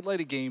Hydlide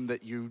a game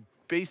that you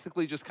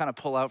basically just kind of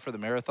pull out for the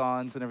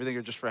marathons and everything,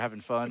 or just for having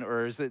fun,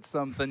 or is it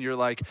something you're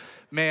like,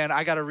 man,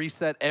 I got to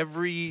reset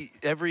every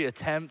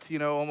attempt,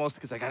 almost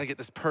because I got to get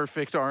this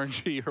perfect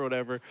RNG or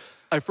whatever?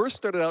 I first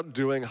started out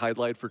doing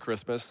Hydlide for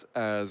Christmas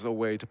as a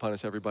way to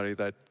punish everybody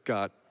that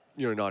got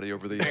naughty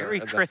over the year. Merry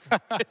Christmas.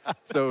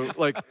 So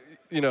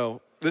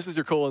this is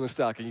your coal in the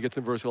stock, and you get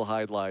some Virtual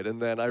Hydlide.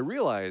 And then I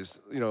realized,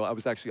 I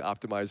was actually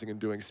optimizing and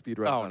doing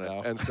speedrun on it.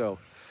 And so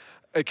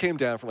it came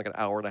down from an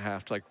hour and a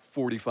half to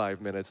 45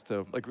 minutes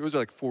to it was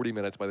 40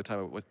 minutes by the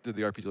time I did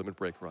the RPG Limit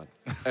Break run.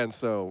 And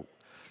so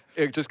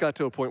it just got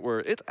to a point where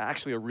it's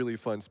actually a really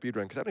fun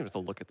speedrun because I don't even have to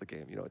look at the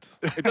game.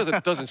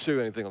 It doesn't show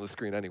anything on the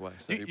screen anyway.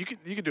 So you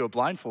could do a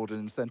blindfolded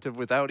incentive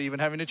without even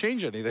having to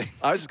change anything.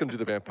 I was just going to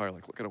do the vampire,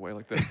 looking away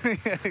like this.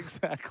 Yeah,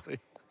 exactly.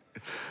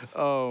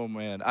 Oh,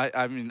 man.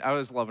 I mean, I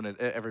was loving it,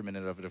 every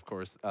minute of it, of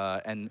course.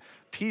 And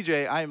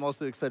PJ, I am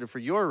also excited for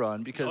your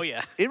run because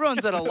it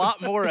runs at a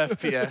lot more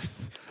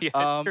FPS.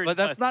 Yeah, sure but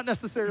that's not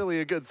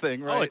necessarily a good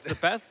thing, right? Oh, it's the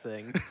best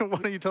thing. Why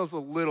don't you tell us a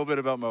little bit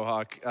about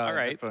Mohawk All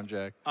right. Headphone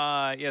Jack?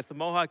 Yes, the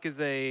Mohawk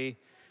is a...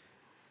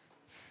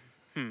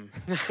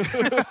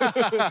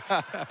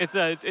 it's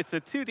a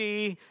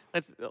 2D.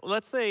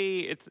 Let's say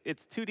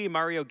it's 2D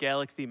Mario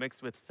Galaxy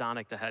mixed with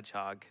Sonic the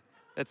Hedgehog.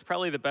 That's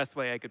probably the best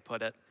way I could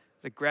put it.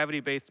 It's a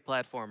gravity-based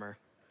platformer.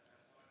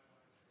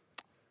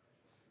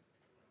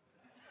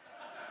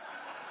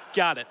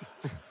 Got it.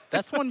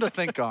 That's one to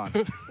think on.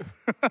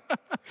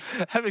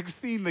 Having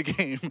seen the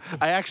game,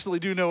 I actually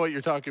do know what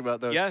you're talking about,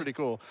 though. Yeah. It's pretty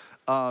cool.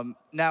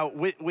 Now,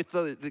 with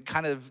the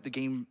kind of the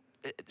game,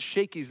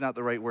 shaky is not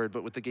the right word,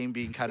 but with the game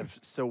being kind of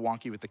so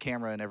wonky with the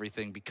camera and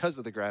everything because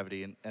of the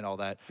gravity and all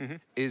that,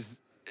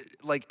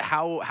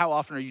 how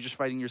often are you just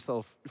finding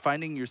yourself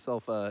fighting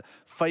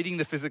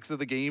the physics of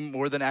the game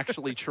more than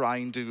actually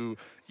trying to,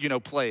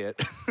 play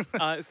it?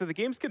 So the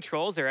game's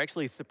controls are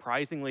actually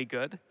surprisingly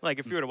good. Like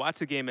if you were to watch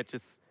the game, it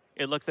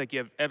looks like you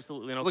have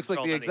absolutely no Looks like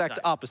control the at any exact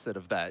time. opposite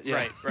of that.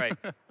 Yeah. Right.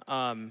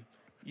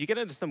 You get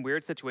into some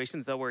weird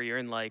situations though where you're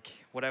in like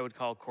what I would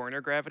call corner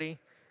gravity.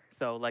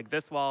 So like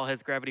this wall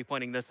has gravity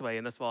pointing this way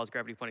and this wall has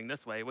gravity pointing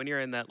this way. When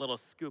you're in that little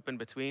scoop in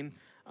between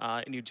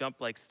and you jump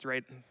like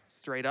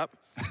straight up,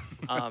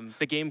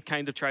 the game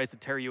kind of tries to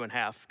tear you in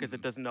half because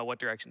it doesn't know what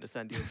direction to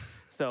send you.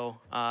 So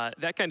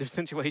that kind of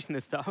situation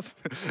is tough,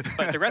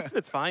 but the rest of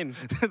it's fine.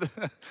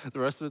 The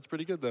rest of it's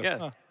pretty good though. Yeah.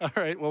 Huh. All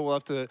right. Well,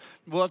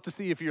 we'll have to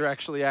see if you're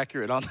actually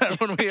accurate on that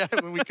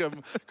when we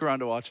come around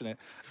to watching it.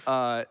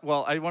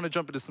 Well, I want to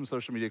jump into some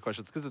social media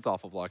questions because it's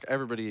Awful Block.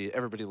 Everybody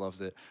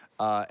loves it.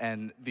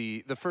 And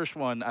the first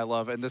one I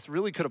love, and this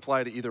really could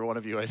apply to either one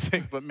of you, I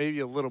think, but maybe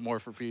a little more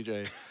for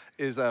PJ,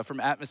 is from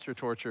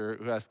 @Mr.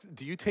 who asks,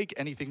 "Do you take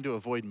anything to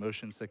avoid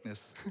motion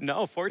sickness?"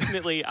 No,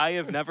 fortunately, I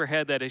have never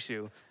had that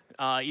issue.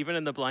 Even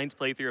in the blind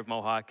playthrough of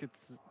Mohawk,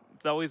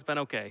 it's always been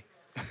okay.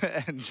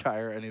 And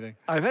gyre, anything?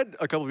 I've had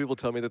a couple people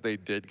tell me that they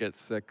did get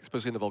sick,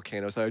 especially in the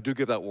volcano. So I do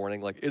give that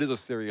warning. Like, it is a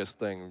serious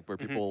thing where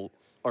people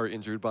are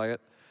injured by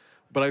it.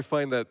 But I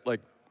find that,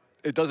 like,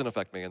 it doesn't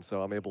affect me, and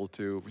so I'm able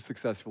to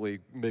successfully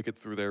make it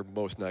through there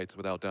most nights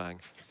without dying.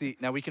 See,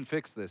 now we can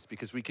fix this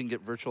because we can get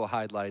virtual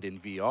Hydlide in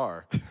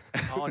VR.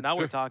 Oh, now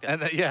we're talking.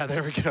 And yeah,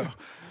 there we go.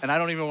 And I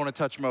don't even want to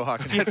touch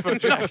Mohawk and headphone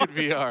jack in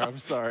VR. I'm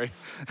sorry.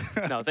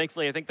 No,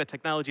 thankfully, I think the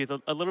technology is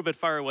a little bit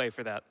far away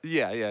for that.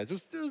 Yeah,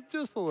 just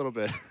a little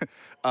bit.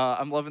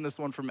 I'm loving this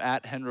one from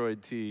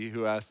 @HenroydT,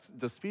 who asks,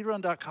 "Does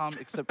speedrun.com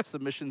accept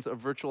submissions of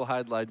virtual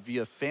Hydlide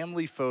via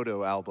family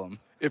photo album?"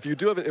 If you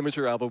do have an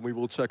Imager album, we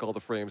will check all the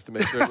frames to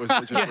make sure it was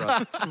legit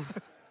run.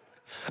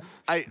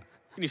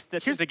 Can you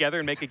stitch it together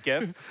and make a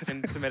GIF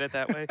and submit it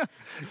that way?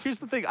 Here's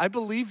the thing. I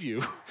believe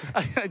you.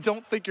 I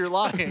don't think you're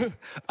lying.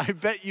 I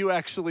bet you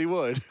actually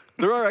would.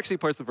 There are actually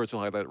parts of Virtual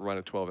Hydlide that run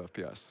at 12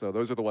 FPS, so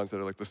those are the ones that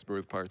are like the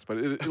smooth parts. But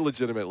it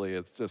legitimately,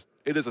 it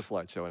is a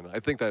slideshow, and I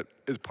think that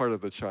is part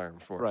of the charm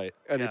for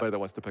anybody that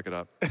wants to pick it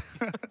up.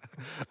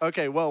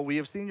 Okay, well, we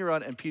have seen your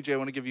run, and PJ, I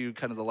want to give you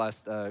kind of the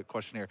last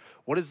question here.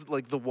 What is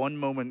like the one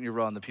moment in your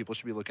run that people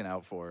should be looking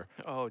out for?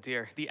 Oh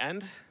dear, the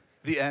end.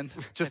 The end,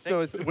 just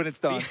so it's when it's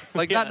done.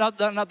 Like not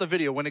the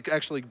video, when it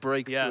actually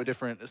breaks to a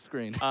different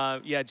screen.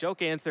 Yeah,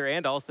 joke answer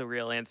and also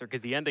real answer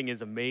because the ending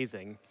is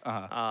amazing.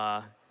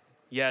 Yeah,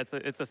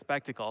 it's a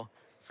spectacle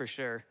for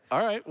sure.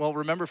 All right. Well,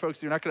 remember,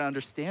 folks, you're not going to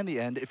understand the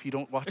end if you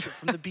don't watch it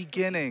from the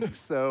beginning.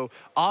 So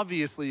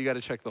obviously, you got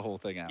to check the whole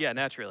thing out. Yeah,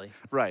 naturally.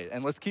 Right.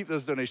 And let's keep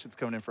those donations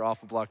coming in for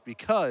Awful Block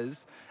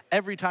because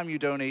every time you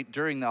donate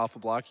during the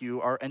Awful Block,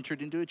 you are entered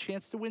into a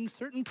chance to win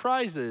certain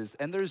prizes.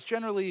 And there's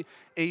generally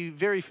a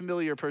very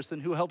familiar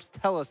person who helps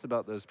tell us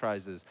about those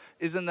prizes.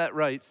 Isn't that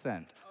right,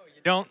 Sent? Oh,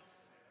 you don't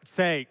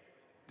say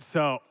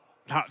so.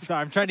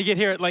 Sorry, I'm trying to get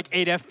here at like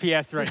 8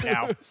 FPS right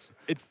now.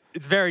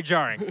 It's very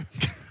jarring.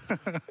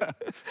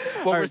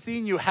 Well, we're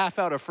seeing you half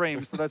out of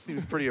frame, so that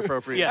seems pretty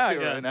appropriate.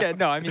 Right now.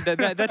 No, I mean,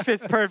 that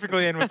fits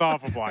perfectly in with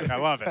Awful Block. I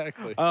love it.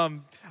 Exactly.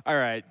 All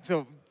right,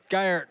 so,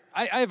 Gyre,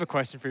 I have a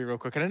question for you real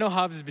quick, and I know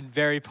JHobz has been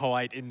very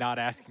polite in not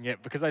asking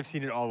it because I've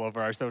seen it all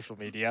over our social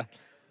media.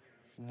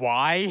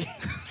 Why?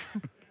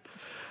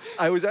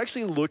 I was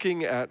actually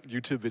looking at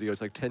YouTube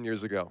videos like 10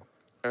 years ago.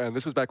 And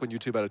this was back when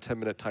YouTube had a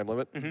 10-minute time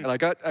limit. And I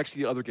got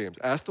actually other games.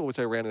 Astel, which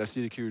I ran in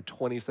AGDQ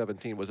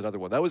 2017, was another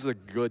one. That was a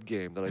good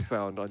game that I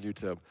found on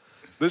YouTube.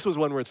 This was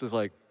one where it's just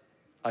like,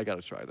 I got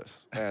to try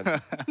this. And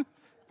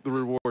the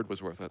reward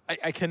was worth it.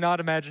 I cannot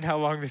imagine how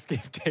long this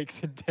game takes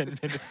in 10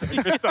 minutes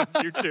if it's on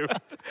YouTube.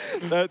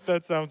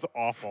 That sounds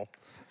awful.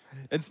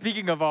 And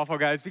speaking of awful,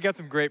 guys, we got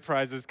some great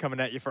prizes coming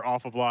at you for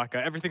Awful Block.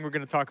 Everything we're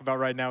going to talk about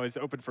right now is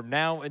open from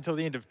now until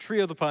the end of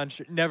Trio the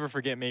Punch, Never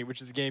Forget Me,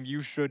 which is a game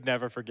you should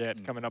never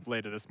forget, coming up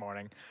later this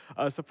morning.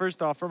 So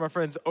first off, from our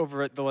friends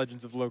over at the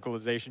Legends of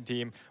Localization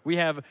team, we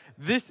have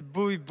This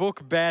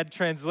Book Bad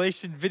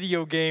Translation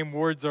Video Game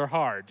Words Are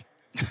Hard.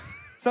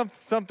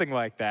 Something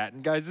like that.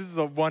 And guys, this is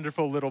a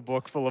wonderful little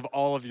book full of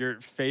all of your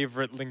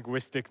favorite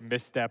linguistic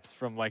missteps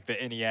from like the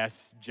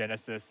NES,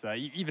 Genesis,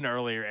 even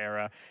earlier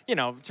era. You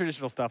know,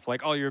 traditional stuff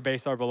like all your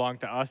base are belong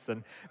to us,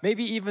 and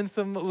maybe even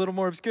some little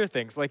more obscure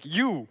things like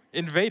you,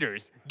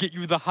 invaders, get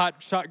you the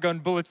hot shotgun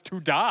bullets to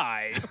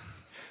die.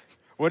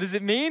 What does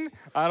it mean?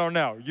 I don't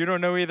know. You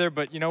don't know either,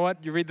 but you know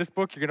what? You read this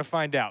book, you're going to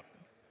find out.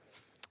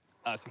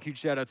 So huge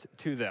shout-outs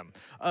to them.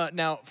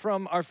 Now,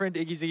 from our friend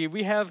Iggy Ziggy,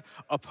 we have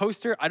a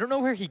poster. I don't know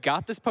where he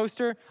got this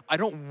poster. I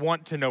don't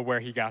want to know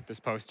where he got this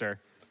poster.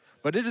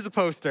 But it is a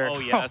poster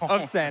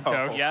of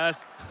Santos. Yes.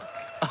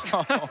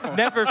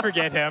 Never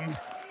forget him.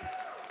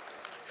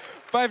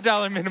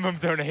 $5 minimum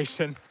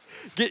donation.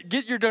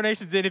 Get your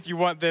donations in if you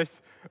want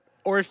this,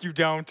 or if you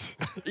don't.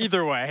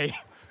 Either way.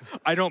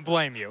 I don't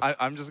blame you.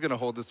 I'm just going to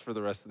hold this for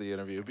the rest of the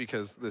interview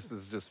because this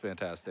is just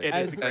fantastic. It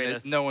is the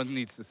greatest. No one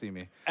needs to see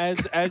me.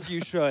 As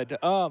you should.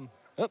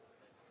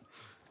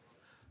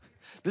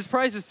 This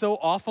prize is so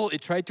awful,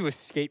 it tried to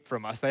escape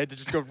from us. I had to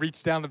just go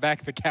reach down the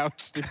back of the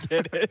couch to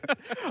get it.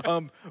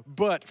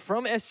 But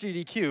from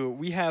SGDQ,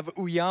 we have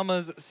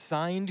Uyama's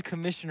signed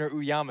Commissioner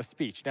Uyama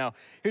speech. Now,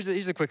 here's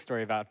a quick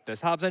story about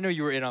this. Hobbs, I know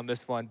you were in on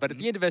this one, but at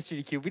the end of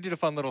SGDQ, we did a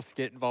fun little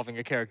skit involving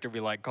a character we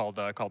like called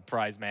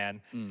Prize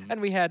Man.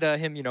 And we had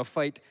him,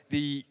 fight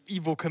the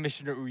evil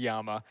Commissioner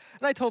Uyama.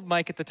 And I told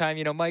Mike at the time,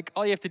 Mike,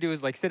 all you have to do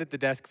is like sit at the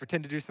desk,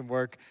 pretend to do some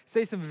work,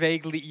 say some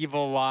vaguely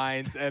evil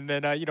lines, and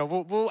then,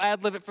 we'll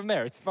ad-lib it from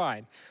there. It's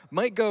fine.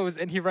 Mike goes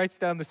and he writes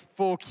down this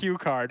full cue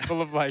card full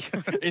of like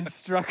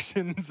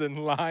instructions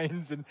and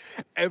lines and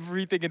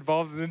everything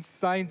involved, and then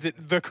signs it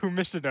the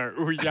Commissioner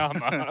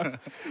Uyama.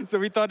 So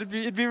we thought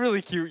it'd be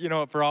really cute,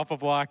 for Awful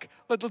Block.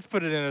 Let's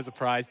put it in as a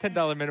prize.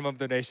 $10 minimum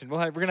donation.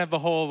 We're gonna have the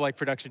whole like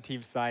production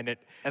team sign it.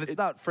 And it's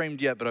not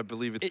framed yet, but I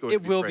believe it's going to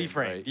be framed. It will be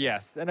framed, right?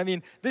 yes. And I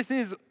mean, this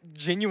is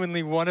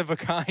genuinely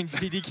one-of-a-kind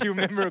GDQ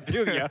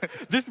memorabilia.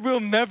 This will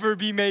never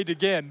be made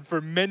again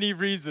for many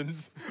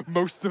reasons,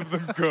 most of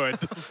them good.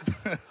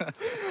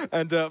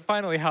 And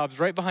finally, Hobbs,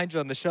 right behind you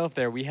on the shelf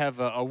there, we have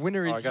a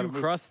Winner Is You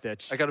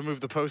cross-stitch. I got to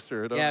move the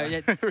poster.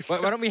 Yeah.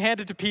 Why don't we hand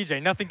it to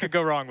PJ? Nothing could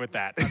go wrong with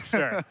that, I'm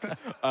sure.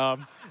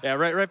 Yeah,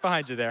 right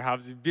behind you there,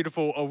 Hobbs.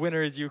 Beautiful A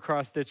Winner Is You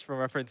cross-stitch from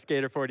our friend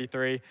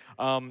Skater43.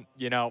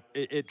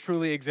 It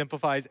truly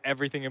exemplifies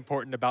everything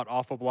important about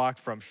Awful Block,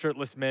 from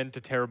shirtless men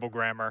to terrible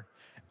grammar.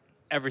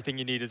 Everything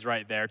you need is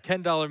right there.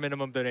 $10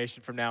 minimum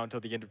donation from now until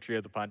the end of Trio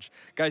the Punch.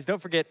 Guys,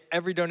 don't forget,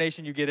 every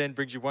donation you get in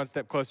brings you one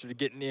step closer to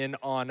getting in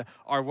on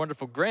our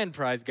wonderful grand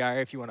prize, Guy.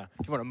 If you wanna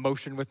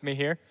motion with me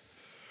here.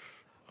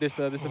 This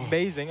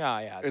amazing,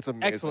 it's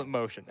amazing. excellent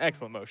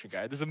motion,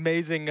 guy. This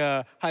amazing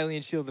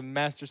Hylian Shield and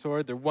Master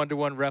Sword. They're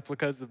one-to-one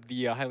replicas of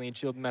the Hylian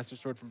Shield and Master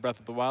Sword from Breath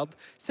of the Wild,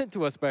 sent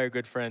to us by our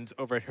good friends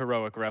over at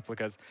Heroic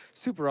Replicas.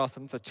 Super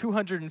awesome. It's a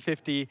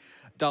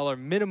 $250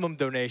 minimum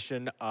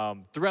donation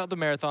throughout the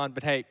marathon,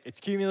 but hey, it's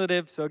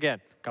cumulative. So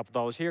again, a couple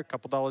dollars here, a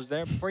couple dollars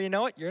there. Before you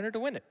know it, you're in it to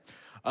win it.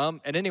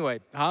 And anyway,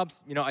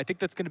 Hobbs, I think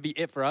that's going to be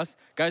it for us.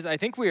 Guys, I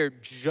think we're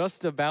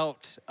just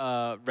about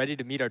ready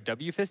to meet our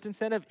W-Fist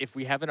incentive if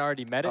we haven't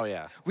already met it. Oh,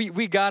 yeah.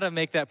 We got to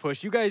make that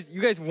push. You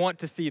guys want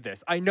to see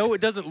this. I know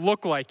it doesn't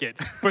look like it,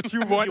 but you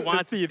want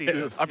to see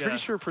this. I'm pretty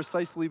sure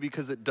precisely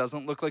because it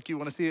doesn't look like you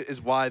want to see it is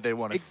why they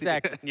want to see it.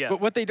 Exactly. Yeah.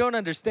 But what they don't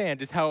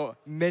understand is how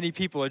many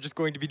people are just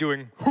going to be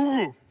doing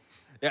hoo.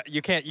 Yeah,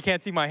 you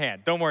can't see my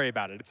hand. Don't worry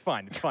about it. It's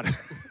fine. It's funny.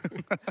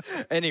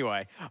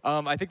 Anyway,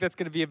 I think that's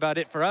going to be about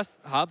it for us.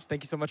 Hobbs,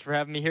 thank you so much for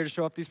having me here to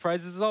show off these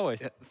prizes as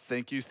always. Yeah,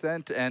 thank you,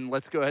 Sent. And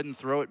let's go ahead and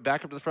throw it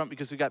back up to the front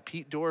because we got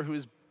Pete Dorr, who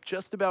is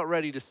just about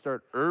ready to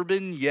start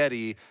Urban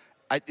Yeti.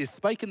 Is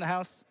Spike in the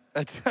house?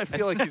 I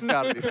feel like he's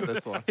got to be for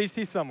this one.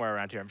 He's somewhere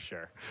around here, I'm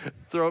sure.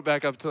 Throw it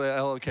back up to the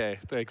LLK.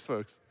 Thanks,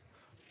 folks.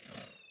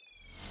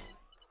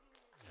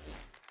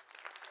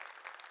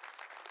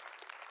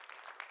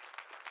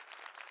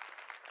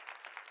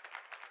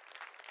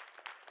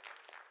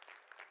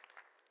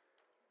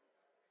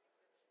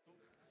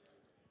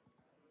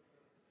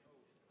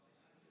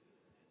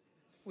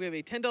 We have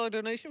a $10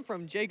 donation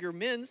from Jager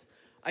Mins.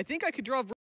 I think I could draw